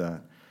does through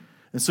that.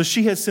 And so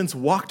she has since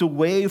walked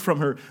away from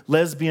her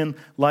lesbian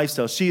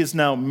lifestyle. She is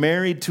now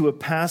married to a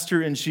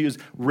pastor and she is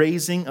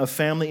raising a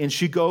family, and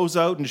she goes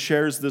out and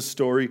shares this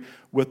story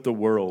with the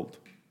world.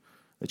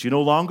 That you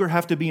no longer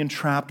have to be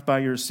entrapped by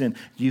your sin.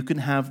 You can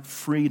have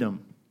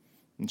freedom.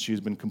 And she's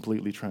been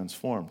completely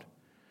transformed.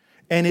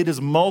 And it is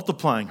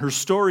multiplying. Her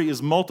story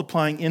is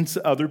multiplying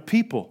into other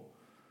people.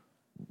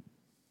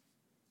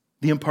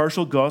 The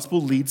impartial gospel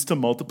leads to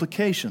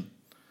multiplication.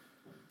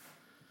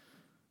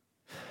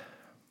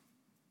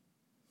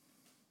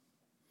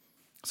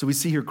 So we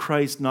see here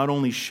Christ not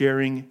only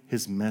sharing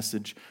his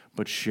message,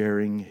 but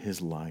sharing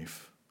his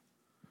life.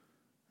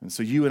 And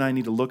so you and I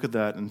need to look at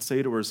that and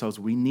say to ourselves,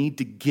 we need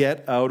to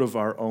get out of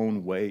our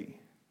own way.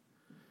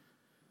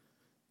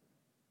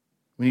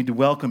 We need to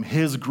welcome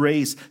his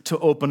grace to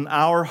open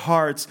our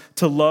hearts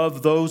to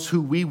love those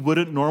who we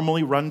wouldn't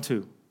normally run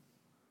to.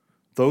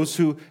 Those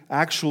who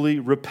actually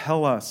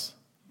repel us.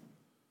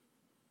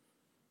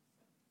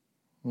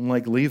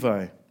 Like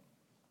Levi,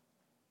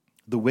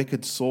 the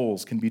wicked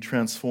souls can be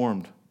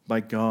transformed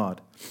by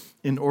God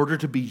in order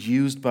to be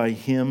used by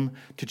him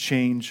to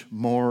change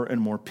more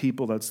and more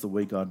people. That's the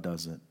way God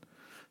does it,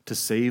 to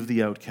save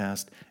the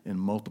outcast and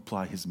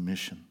multiply his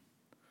mission.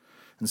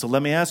 And so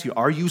let me ask you,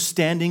 are you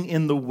standing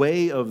in the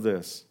way of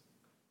this?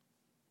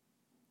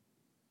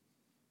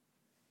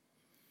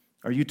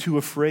 Are you too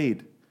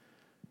afraid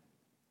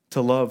to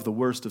love the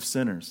worst of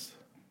sinners?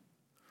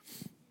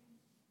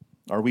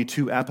 Are we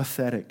too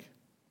apathetic?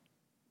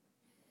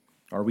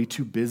 Are we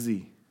too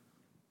busy?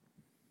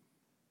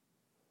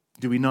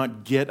 Do we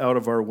not get out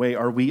of our way?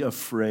 Are we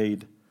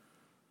afraid?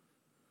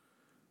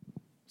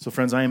 So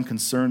friends, I am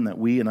concerned that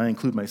we, and I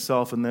include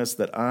myself in this,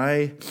 that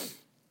I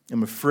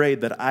am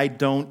afraid that I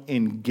don't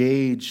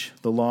engage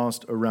the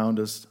lost around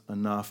us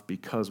enough.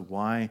 Because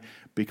why?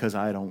 Because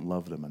I don't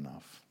love them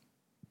enough.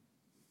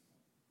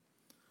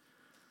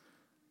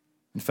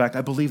 In fact,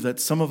 I believe that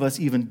some of us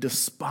even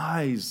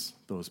despise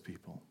those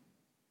people.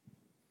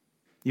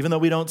 Even though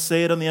we don't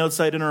say it on the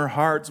outside, in our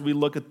hearts, we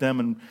look at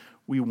them and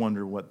we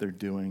wonder what they're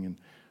doing and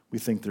we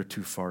think they're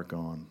too far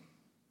gone.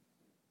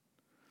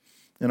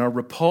 And our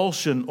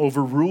repulsion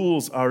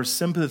overrules our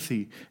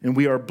sympathy, and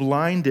we are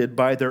blinded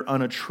by their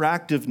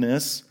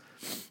unattractiveness,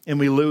 and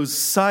we lose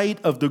sight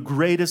of the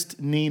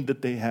greatest need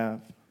that they have.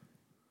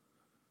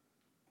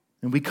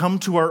 And we come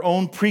to our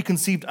own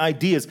preconceived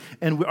ideas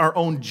and our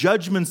own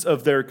judgments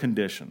of their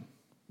condition,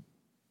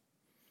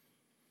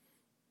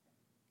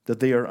 that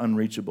they are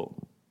unreachable,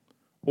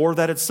 or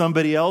that it's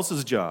somebody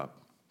else's job.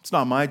 It's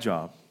not my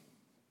job.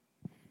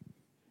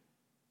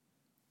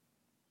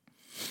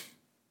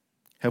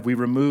 Have we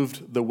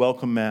removed the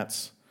welcome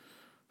mats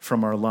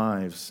from our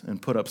lives and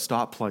put up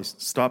stop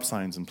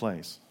signs in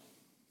place?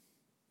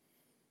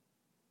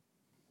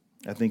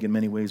 I think in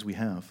many ways we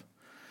have.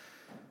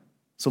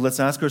 So let's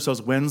ask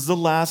ourselves, when's the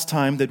last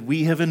time that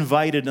we have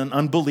invited an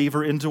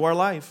unbeliever into our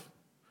life?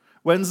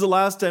 When's the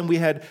last time we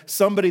had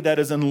somebody that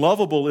is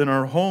unlovable in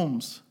our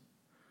homes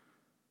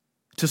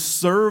to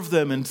serve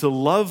them and to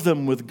love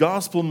them with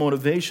gospel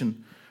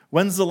motivation?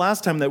 When's the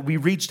last time that we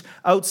reached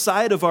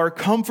outside of our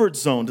comfort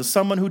zone to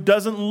someone who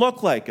doesn't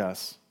look like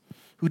us,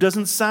 who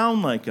doesn't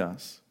sound like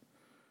us?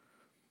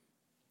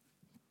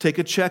 Take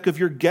a check of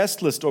your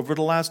guest list over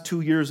the last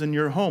 2 years in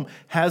your home.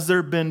 Has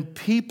there been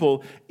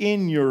people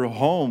in your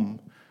home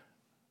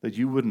that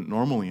you wouldn't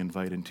normally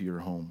invite into your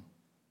home?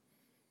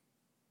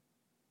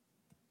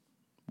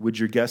 Would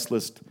your guest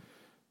list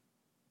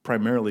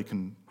primarily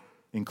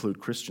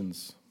include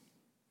Christians?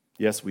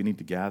 Yes, we need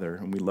to gather,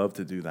 and we love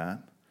to do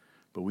that.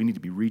 But we need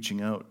to be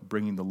reaching out,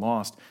 bringing the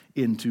lost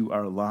into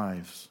our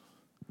lives,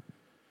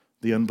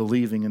 the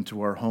unbelieving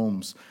into our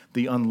homes,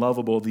 the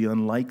unlovable, the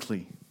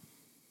unlikely.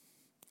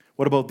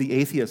 What about the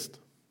atheist?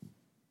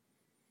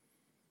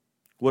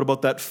 What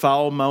about that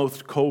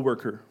foul-mouthed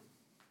coworker?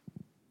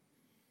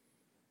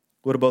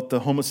 What about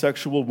the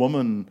homosexual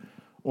woman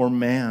or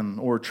man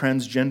or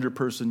transgender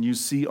person you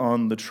see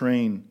on the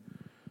train?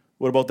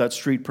 What about that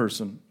street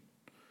person?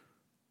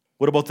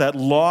 What about that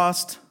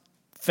lost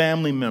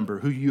family member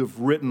who you have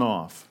written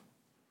off,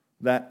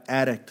 that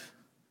addict?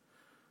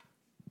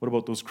 What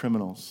about those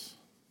criminals?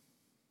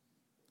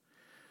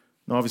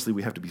 Now, obviously,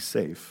 we have to be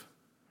safe,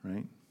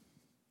 right?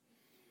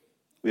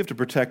 We have to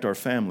protect our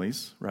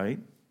families, right?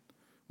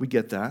 We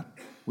get that.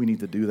 We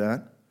need to do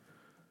that.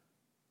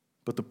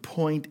 But the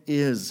point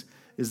is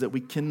that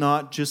we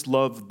cannot just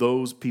love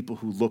those people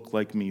who look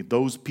like me,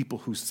 those people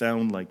who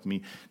sound like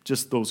me,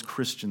 just those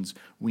Christians.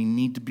 We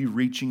need to be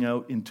reaching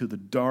out into the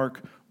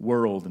dark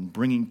world and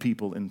bringing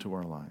people into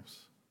our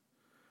lives.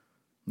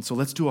 And so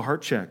let's do a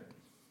heart check.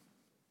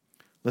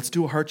 Let's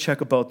do a heart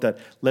check about that.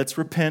 Let's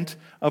repent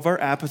of our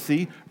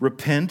apathy,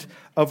 repent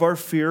of our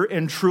fear,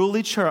 and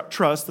truly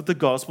trust that the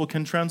gospel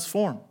can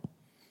transform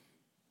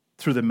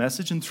through the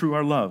message and through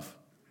our love.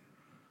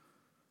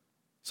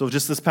 So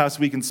just this past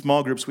week in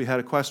small groups, we had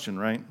a question,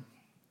 right?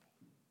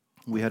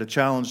 We had a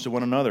challenge to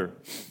one another.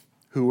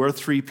 Who are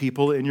 3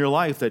 people in your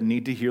life that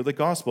need to hear the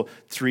gospel?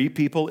 3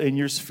 people in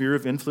your sphere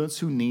of influence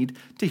who need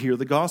to hear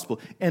the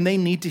gospel. And they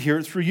need to hear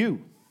it through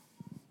you.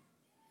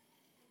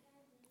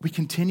 We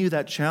continue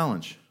that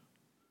challenge.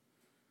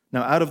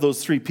 Now, out of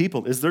those 3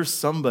 people, is there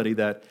somebody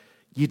that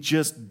you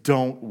just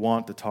don't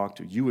want to talk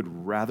to? You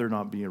would rather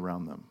not be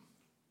around them.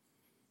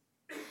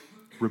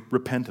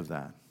 Repent of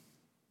that.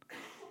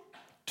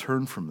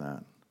 Turn from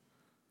that.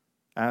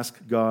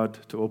 Ask God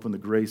to open the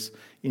grace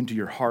into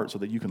your heart so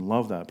that you can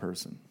love that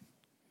person.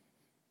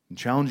 And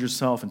challenge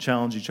yourself and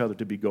challenge each other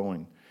to be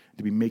going,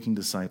 to be making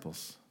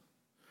disciples.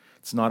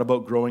 It's not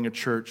about growing a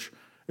church.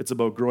 It's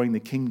about growing the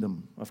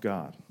kingdom of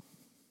God.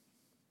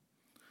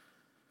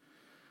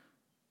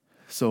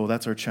 So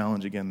that's our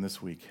challenge again this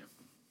week.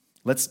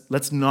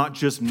 Let's not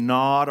just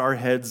nod our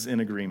heads in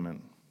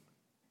agreement,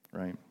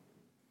 right?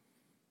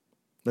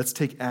 Let's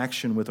take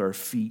action with our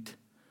feet.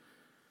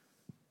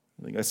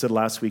 Like I said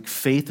last week,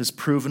 faith is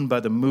proven by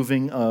the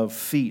moving of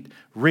feet.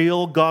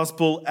 Real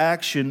gospel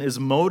action is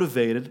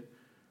motivated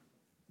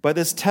by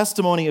this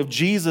testimony of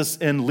Jesus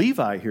and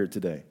Levi here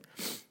today.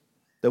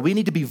 That we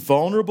need to be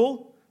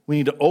vulnerable, we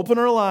need to open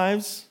our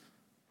lives,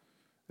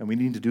 and we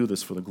need to do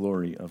this for the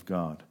glory of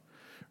God.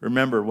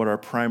 Remember what our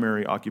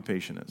primary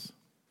occupation is.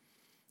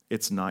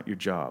 It's not your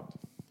job,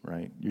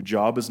 right? Your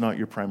job is not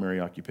your primary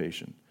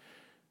occupation.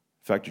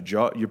 In fact,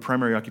 your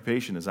primary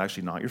occupation is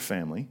actually not your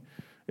family.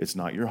 It's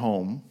not your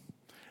home.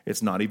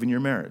 It's not even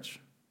your marriage.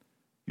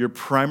 Your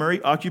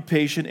primary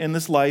occupation in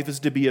this life is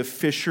to be a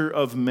fisher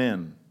of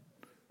men,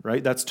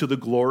 right? That's to the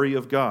glory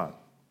of God.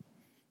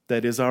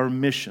 That is our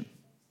mission.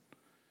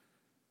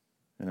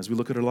 And as we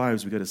look at our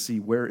lives, we've got to see,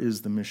 where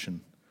is the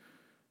mission?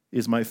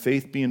 Is my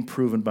faith being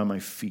proven by my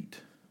feet?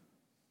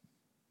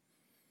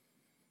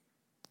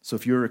 So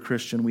if you're a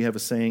Christian, we have a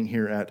saying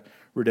here at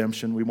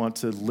Redemption. We want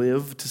to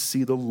live to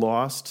see the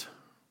lost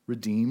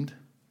redeemed,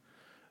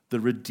 the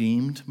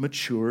redeemed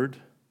matured,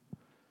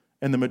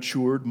 and the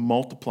matured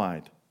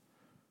multiplied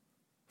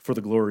for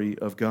the glory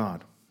of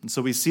God. And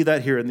so we see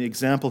that here in the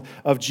example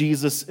of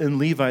Jesus and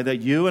Levi,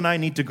 that you and I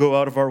need to go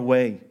out of our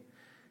way.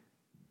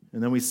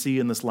 And then we see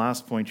in this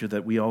last point here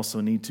that we also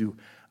need to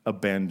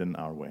abandon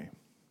our way.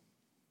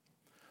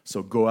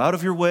 So go out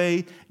of your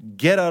way,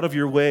 get out of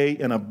your way,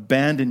 and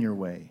abandon your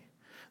way.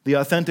 The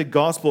authentic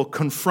gospel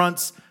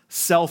confronts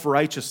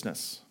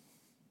self-righteousness.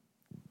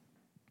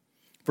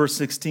 Verse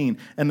 16,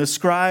 and the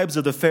scribes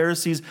of the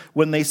Pharisees,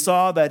 when they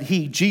saw that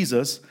he,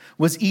 Jesus,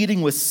 was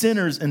eating with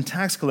sinners and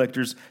tax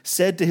collectors,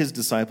 said to his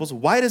disciples,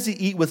 why does he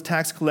eat with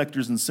tax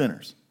collectors and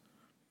sinners?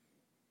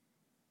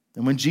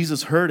 And when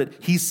Jesus heard it,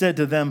 he said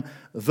to them,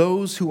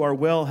 those who are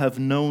well have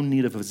no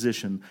need of a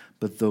physician,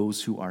 but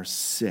those who are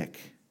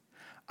sick.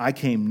 I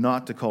came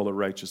not to call the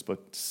righteous,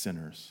 but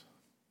sinners.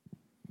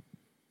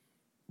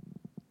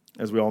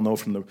 As we all know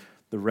from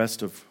the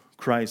rest of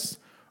Christ's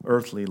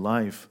earthly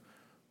life,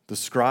 the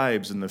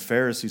scribes and the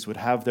Pharisees would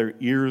have their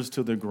ears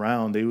to the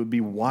ground. They would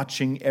be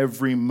watching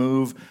every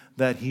move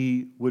that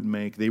he would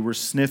make. They were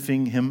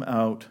sniffing him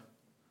out.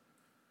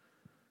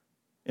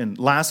 And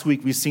last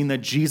week we've seen that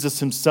Jesus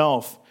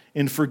himself,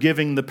 in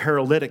forgiving the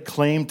paralytic,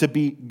 claimed to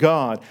be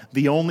God,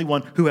 the only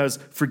one who has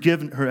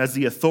forgiven her, has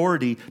the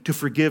authority to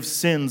forgive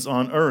sins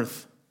on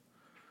earth.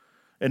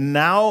 And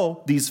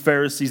now these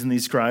Pharisees and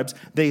these scribes,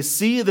 they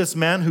see this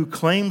man who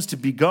claims to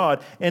be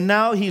God, and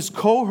now he's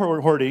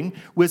cohorting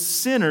with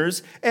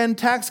sinners and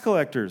tax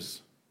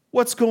collectors.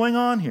 What's going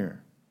on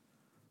here?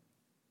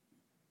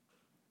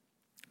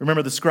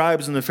 Remember, the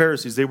scribes and the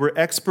Pharisees, they were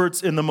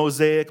experts in the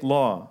Mosaic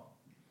law.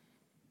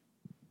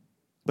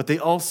 But they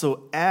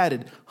also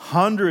added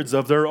hundreds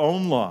of their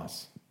own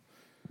laws.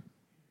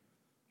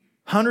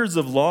 Hundreds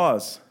of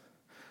laws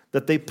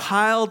that they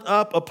piled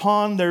up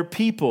upon their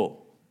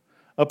people,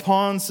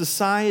 upon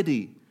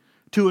society,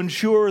 to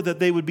ensure that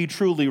they would be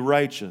truly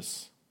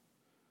righteous.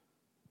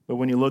 But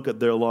when you look at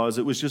their laws,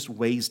 it was just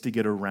ways to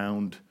get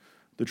around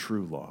the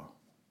true law.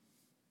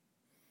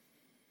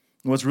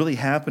 And what's really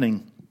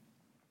happening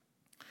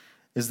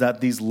is that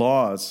these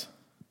laws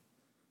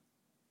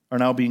are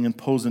now being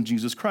imposed on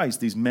Jesus Christ,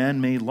 these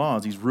man-made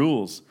laws, these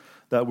rules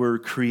that were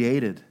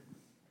created,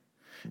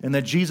 and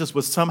that Jesus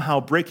was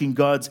somehow breaking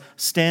God's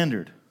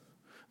standard.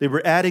 They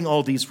were adding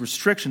all these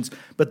restrictions,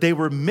 but they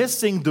were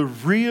missing the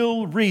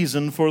real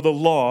reason for the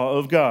law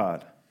of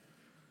God.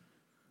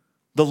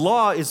 The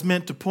law is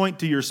meant to point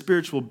to your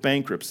spiritual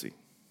bankruptcy.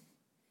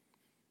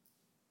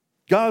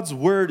 God's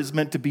word is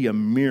meant to be a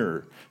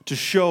mirror, to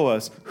show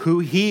us who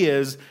he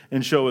is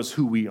and show us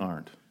who we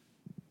aren't.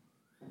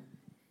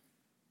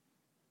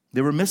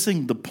 They were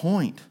missing the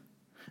point.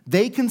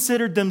 They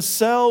considered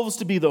themselves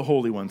to be the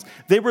holy ones.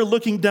 They were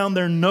looking down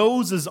their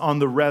noses on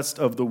the rest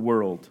of the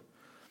world.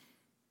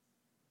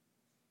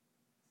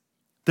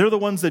 They're the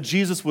ones that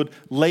Jesus would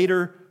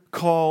later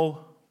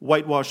call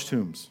whitewashed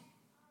tombs.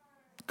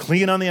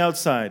 Clean on the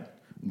outside,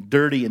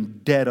 dirty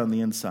and dead on the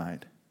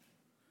inside.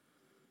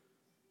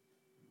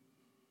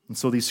 And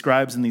so these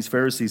scribes and these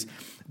Pharisees,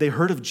 they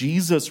heard of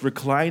Jesus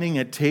reclining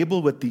at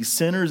table with these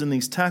sinners and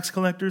these tax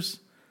collectors.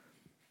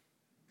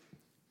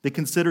 They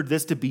considered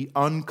this to be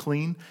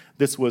unclean.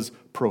 This was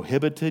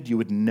prohibited. You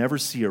would never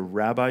see a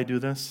rabbi do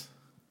this.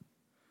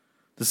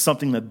 This is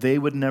something that they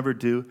would never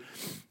do.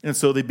 And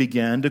so they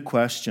began to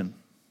question.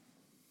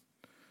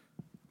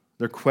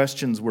 Their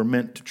questions were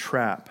meant to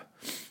trap.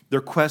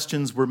 Their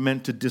questions were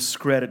meant to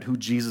discredit who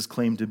Jesus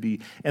claimed to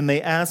be. And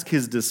they asked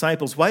his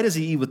disciples, why does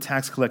he eat with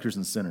tax collectors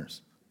and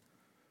sinners?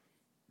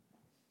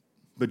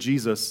 But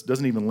Jesus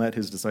doesn't even let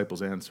his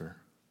disciples answer.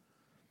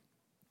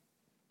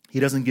 He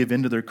doesn't give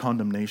in to their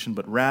condemnation,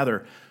 but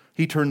rather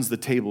he turns the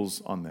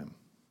tables on them.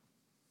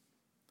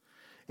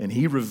 And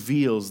he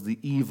reveals the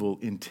evil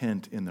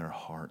intent in their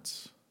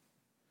hearts.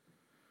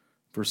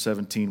 Verse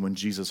 17, when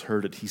Jesus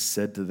heard it, he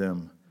said to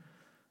them,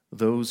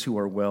 those who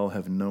are well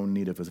have no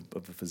need of a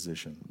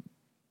physician,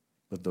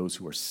 but those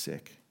who are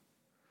sick.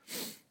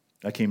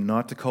 I came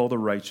not to call the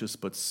righteous,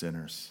 but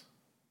sinners.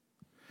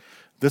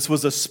 This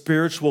was a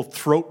spiritual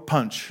throat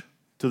punch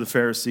to the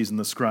Pharisees and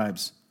the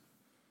scribes.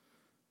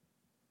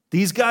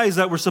 These guys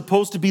that were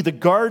supposed to be the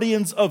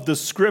guardians of the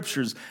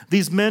scriptures,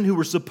 these men who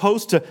were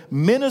supposed to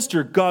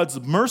minister God's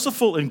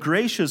merciful and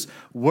gracious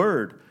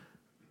word,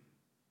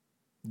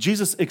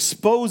 Jesus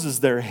exposes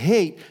their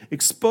hate,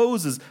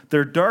 exposes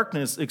their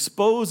darkness,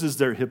 exposes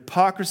their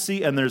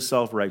hypocrisy and their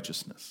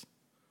self-righteousness.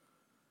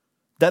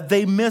 That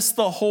they miss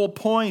the whole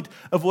point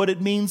of what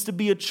it means to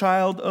be a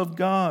child of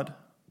God.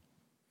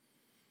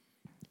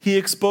 He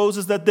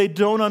exposes that they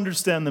don't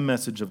understand the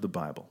message of the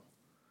Bible.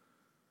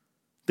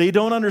 They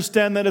don't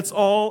understand that it's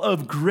all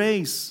of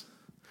grace.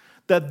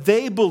 That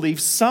they believe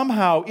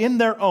somehow in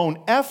their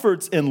own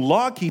efforts in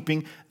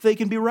law-keeping, they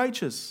can be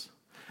righteous.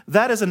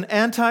 That is an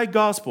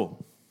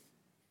anti-gospel.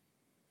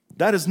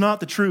 That is not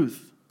the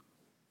truth.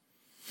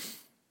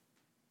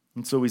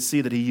 And so we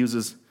see that he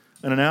uses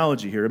an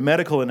analogy here, a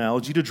medical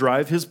analogy, to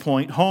drive his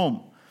point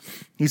home.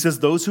 He says,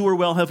 those who are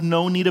well have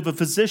no need of a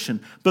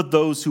physician, but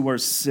those who are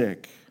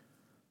sick.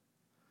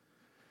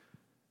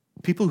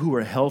 People who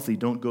are healthy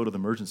don't go to the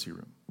emergency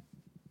room.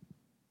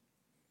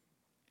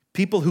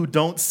 People who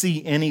don't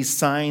see any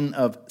sign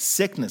of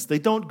sickness, they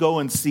don't go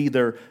and see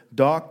their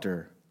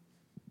doctor.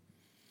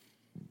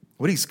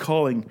 What he's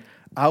calling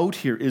out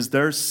here is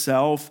their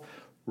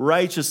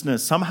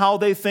self-righteousness. Somehow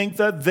they think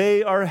that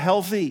they are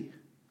healthy.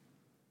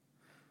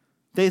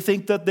 They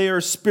think that they are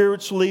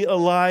spiritually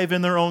alive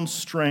in their own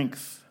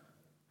strength.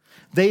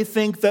 They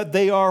think that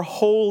they are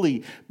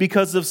holy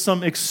because of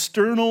some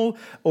external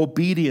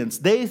obedience.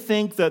 They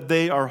think that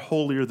they are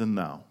holier than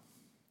thou.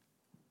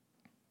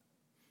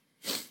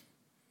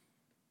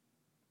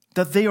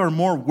 That they are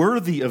more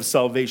worthy of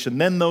salvation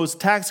than those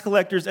tax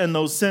collectors and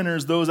those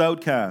sinners, those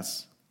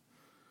outcasts.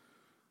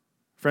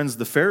 Friends,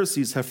 the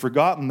Pharisees have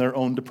forgotten their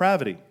own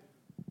depravity.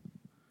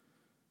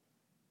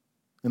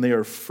 And they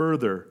are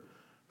further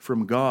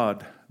from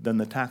God than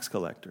the tax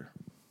collector.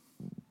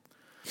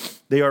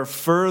 They are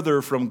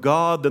further from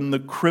God than the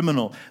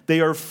criminal. They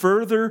are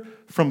further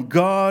from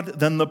God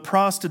than the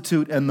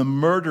prostitute and the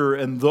murderer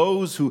and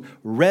those who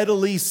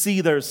readily see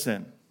their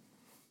sin.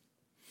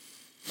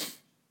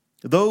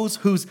 Those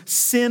whose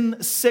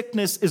sin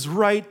sickness is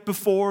right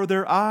before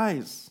their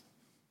eyes.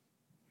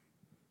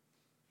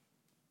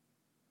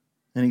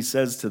 And he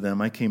says to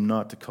them, I came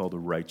not to call the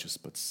righteous,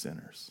 but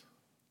sinners.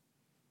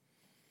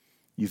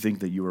 You think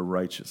that you are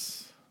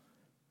righteous.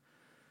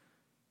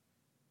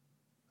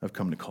 I've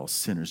come to call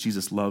sinners.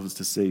 Jesus loves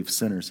to save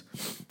sinners.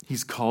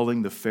 He's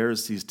calling the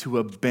Pharisees to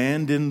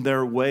abandon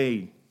their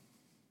way.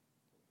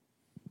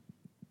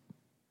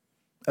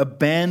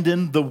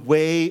 Abandon the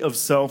way of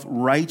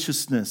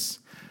self-righteousness.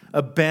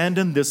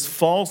 Abandon this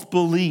false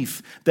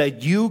belief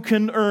that you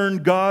can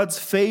earn God's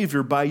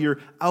favor by your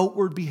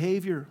outward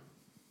behavior.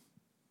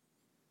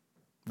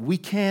 We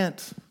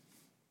can't.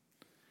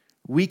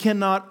 We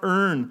cannot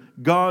earn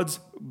God's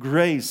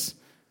grace.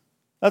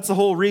 That's the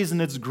whole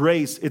reason it's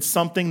grace. It's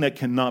something that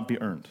cannot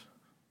be earned.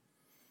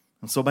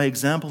 And so by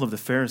example of the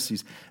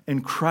Pharisees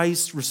and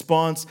Christ's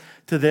response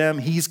to them,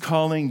 he's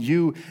calling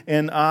you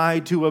and I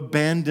to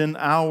abandon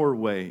our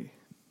way.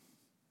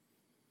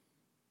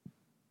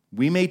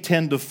 We may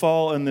tend to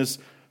fall in this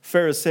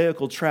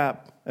Pharisaical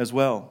trap as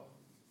well.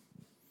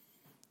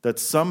 That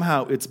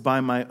somehow it's by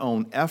my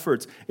own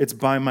efforts, it's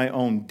by my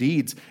own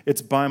deeds,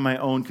 it's by my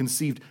own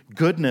conceived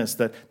goodness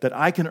that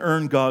I can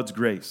earn God's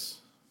grace.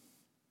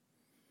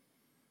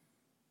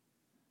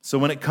 So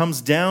when it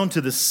comes down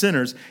to the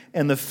sinners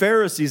and the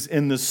Pharisees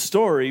in the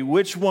story,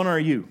 which one are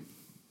you?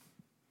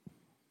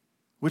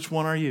 Which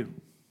one are you?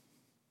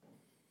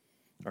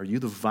 Are you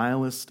the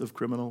vilest of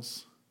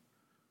criminals?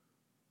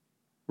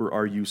 Or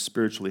are you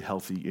spiritually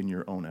healthy in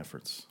your own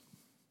efforts?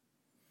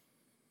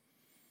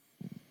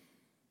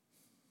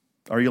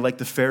 Are you like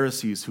the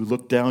Pharisees who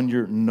look down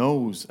your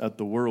nose at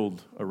the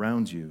world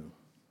around you?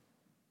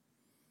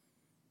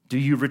 Do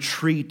you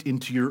retreat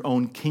into your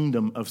own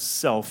kingdom of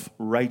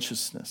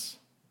self-righteousness?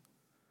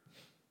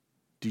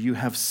 Do you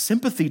have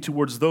sympathy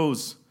towards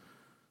those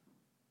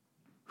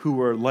who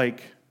are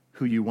like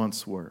who you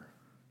once were?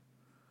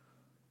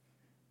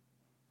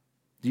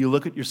 Do you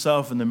look at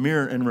yourself in the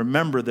mirror and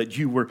remember that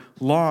you were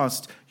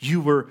lost,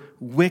 you were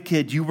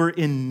wicked, you were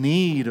in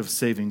need of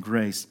saving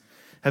grace?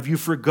 Have you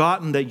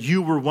forgotten that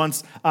you were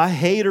once a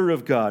hater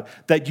of God,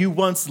 that you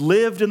once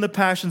lived in the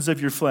passions of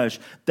your flesh,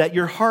 that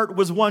your heart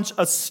was once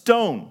a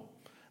stone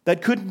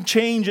that couldn't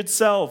change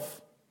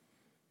itself?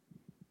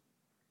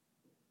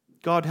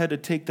 God had to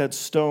take that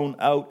stone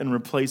out and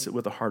replace it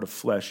with a heart of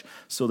flesh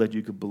so that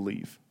you could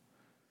believe.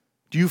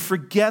 Do you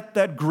forget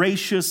that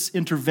gracious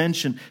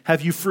intervention?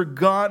 Have you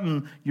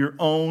forgotten your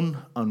own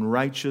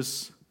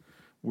unrighteous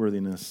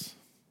worthiness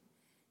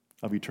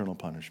of eternal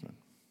punishment?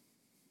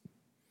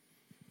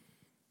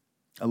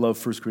 I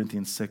love 1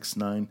 Corinthians 6,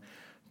 9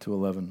 to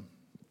 11.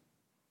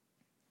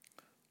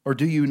 Or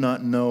do you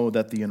not know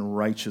that the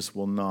unrighteous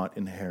will not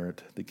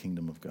inherit the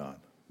kingdom of God?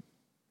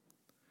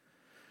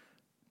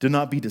 Do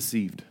not be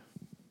deceived.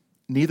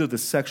 Neither the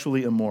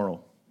sexually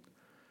immoral,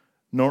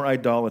 nor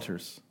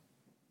idolaters,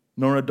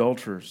 nor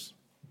adulterers,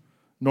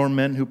 nor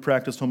men who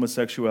practice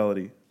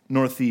homosexuality,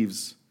 nor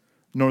thieves,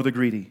 nor the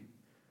greedy,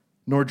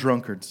 nor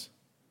drunkards,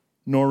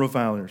 nor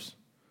revilers,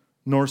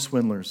 nor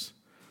swindlers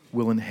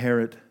will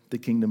inherit the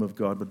kingdom of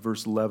God. But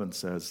verse 11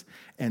 says,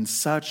 and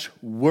such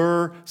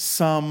were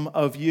some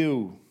of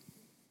you.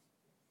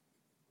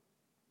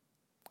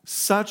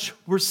 Such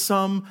were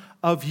some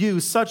of you.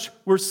 Such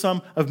were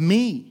some of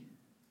me.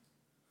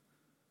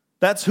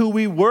 That's who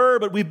we were,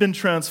 but we've been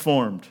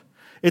transformed.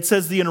 It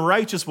says the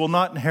unrighteous will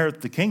not inherit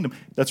the kingdom.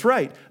 That's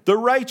right. The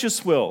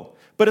righteous will.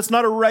 But it's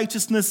not a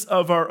righteousness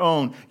of our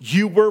own.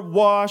 You were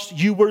washed.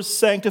 You were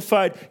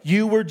sanctified.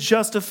 You were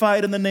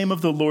justified in the name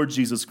of the Lord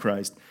Jesus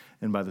Christ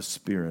and by the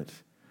Spirit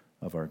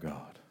of our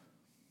God.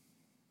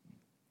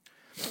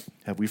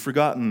 Have we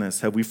forgotten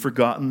this? Have we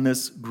forgotten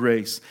this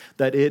grace?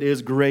 That it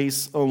is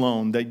grace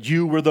alone. That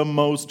you were the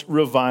most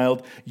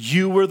reviled.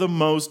 You were the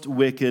most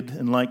wicked.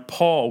 And like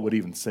Paul would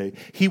even say,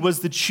 he was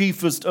the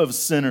chiefest of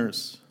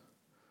sinners.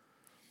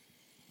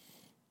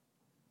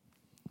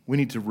 We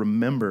need to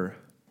remember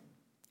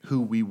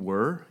who we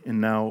were and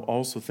now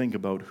also think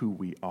about who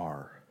we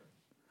are.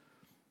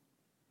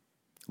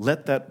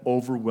 Let that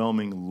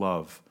overwhelming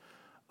love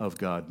of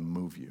God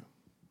move you.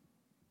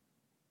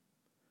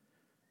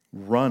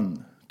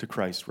 Run to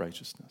Christ's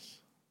righteousness.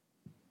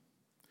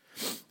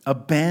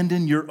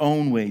 Abandon your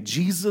own way.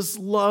 Jesus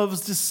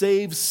loves to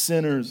save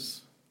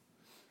sinners,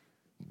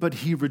 but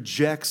he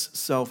rejects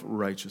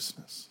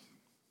self-righteousness.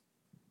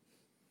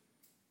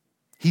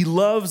 He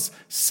loves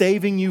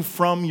saving you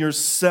from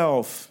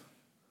yourself.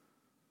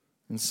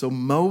 And so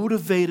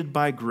motivated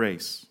by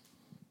grace,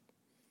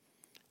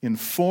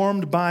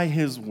 informed by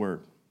his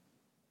word,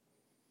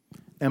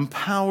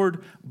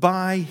 empowered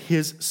by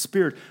his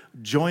Spirit,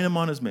 join him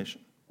on his mission.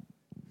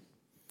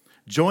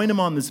 Join him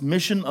on this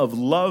mission of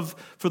love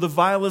for the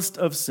vilest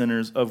of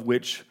sinners, of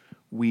which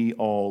we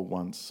all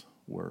once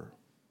were.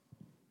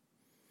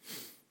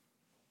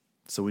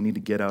 So we need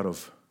to get out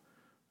of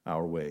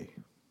our way.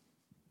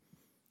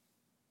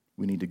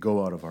 We need to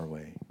go out of our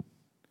way.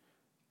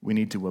 We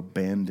need to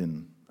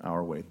abandon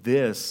our way.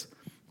 This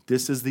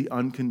is the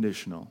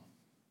unconditional.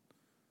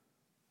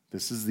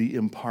 This is the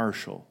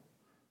impartial.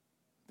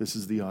 This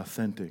is the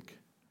authentic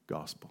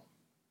gospel.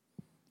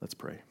 Let's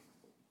pray.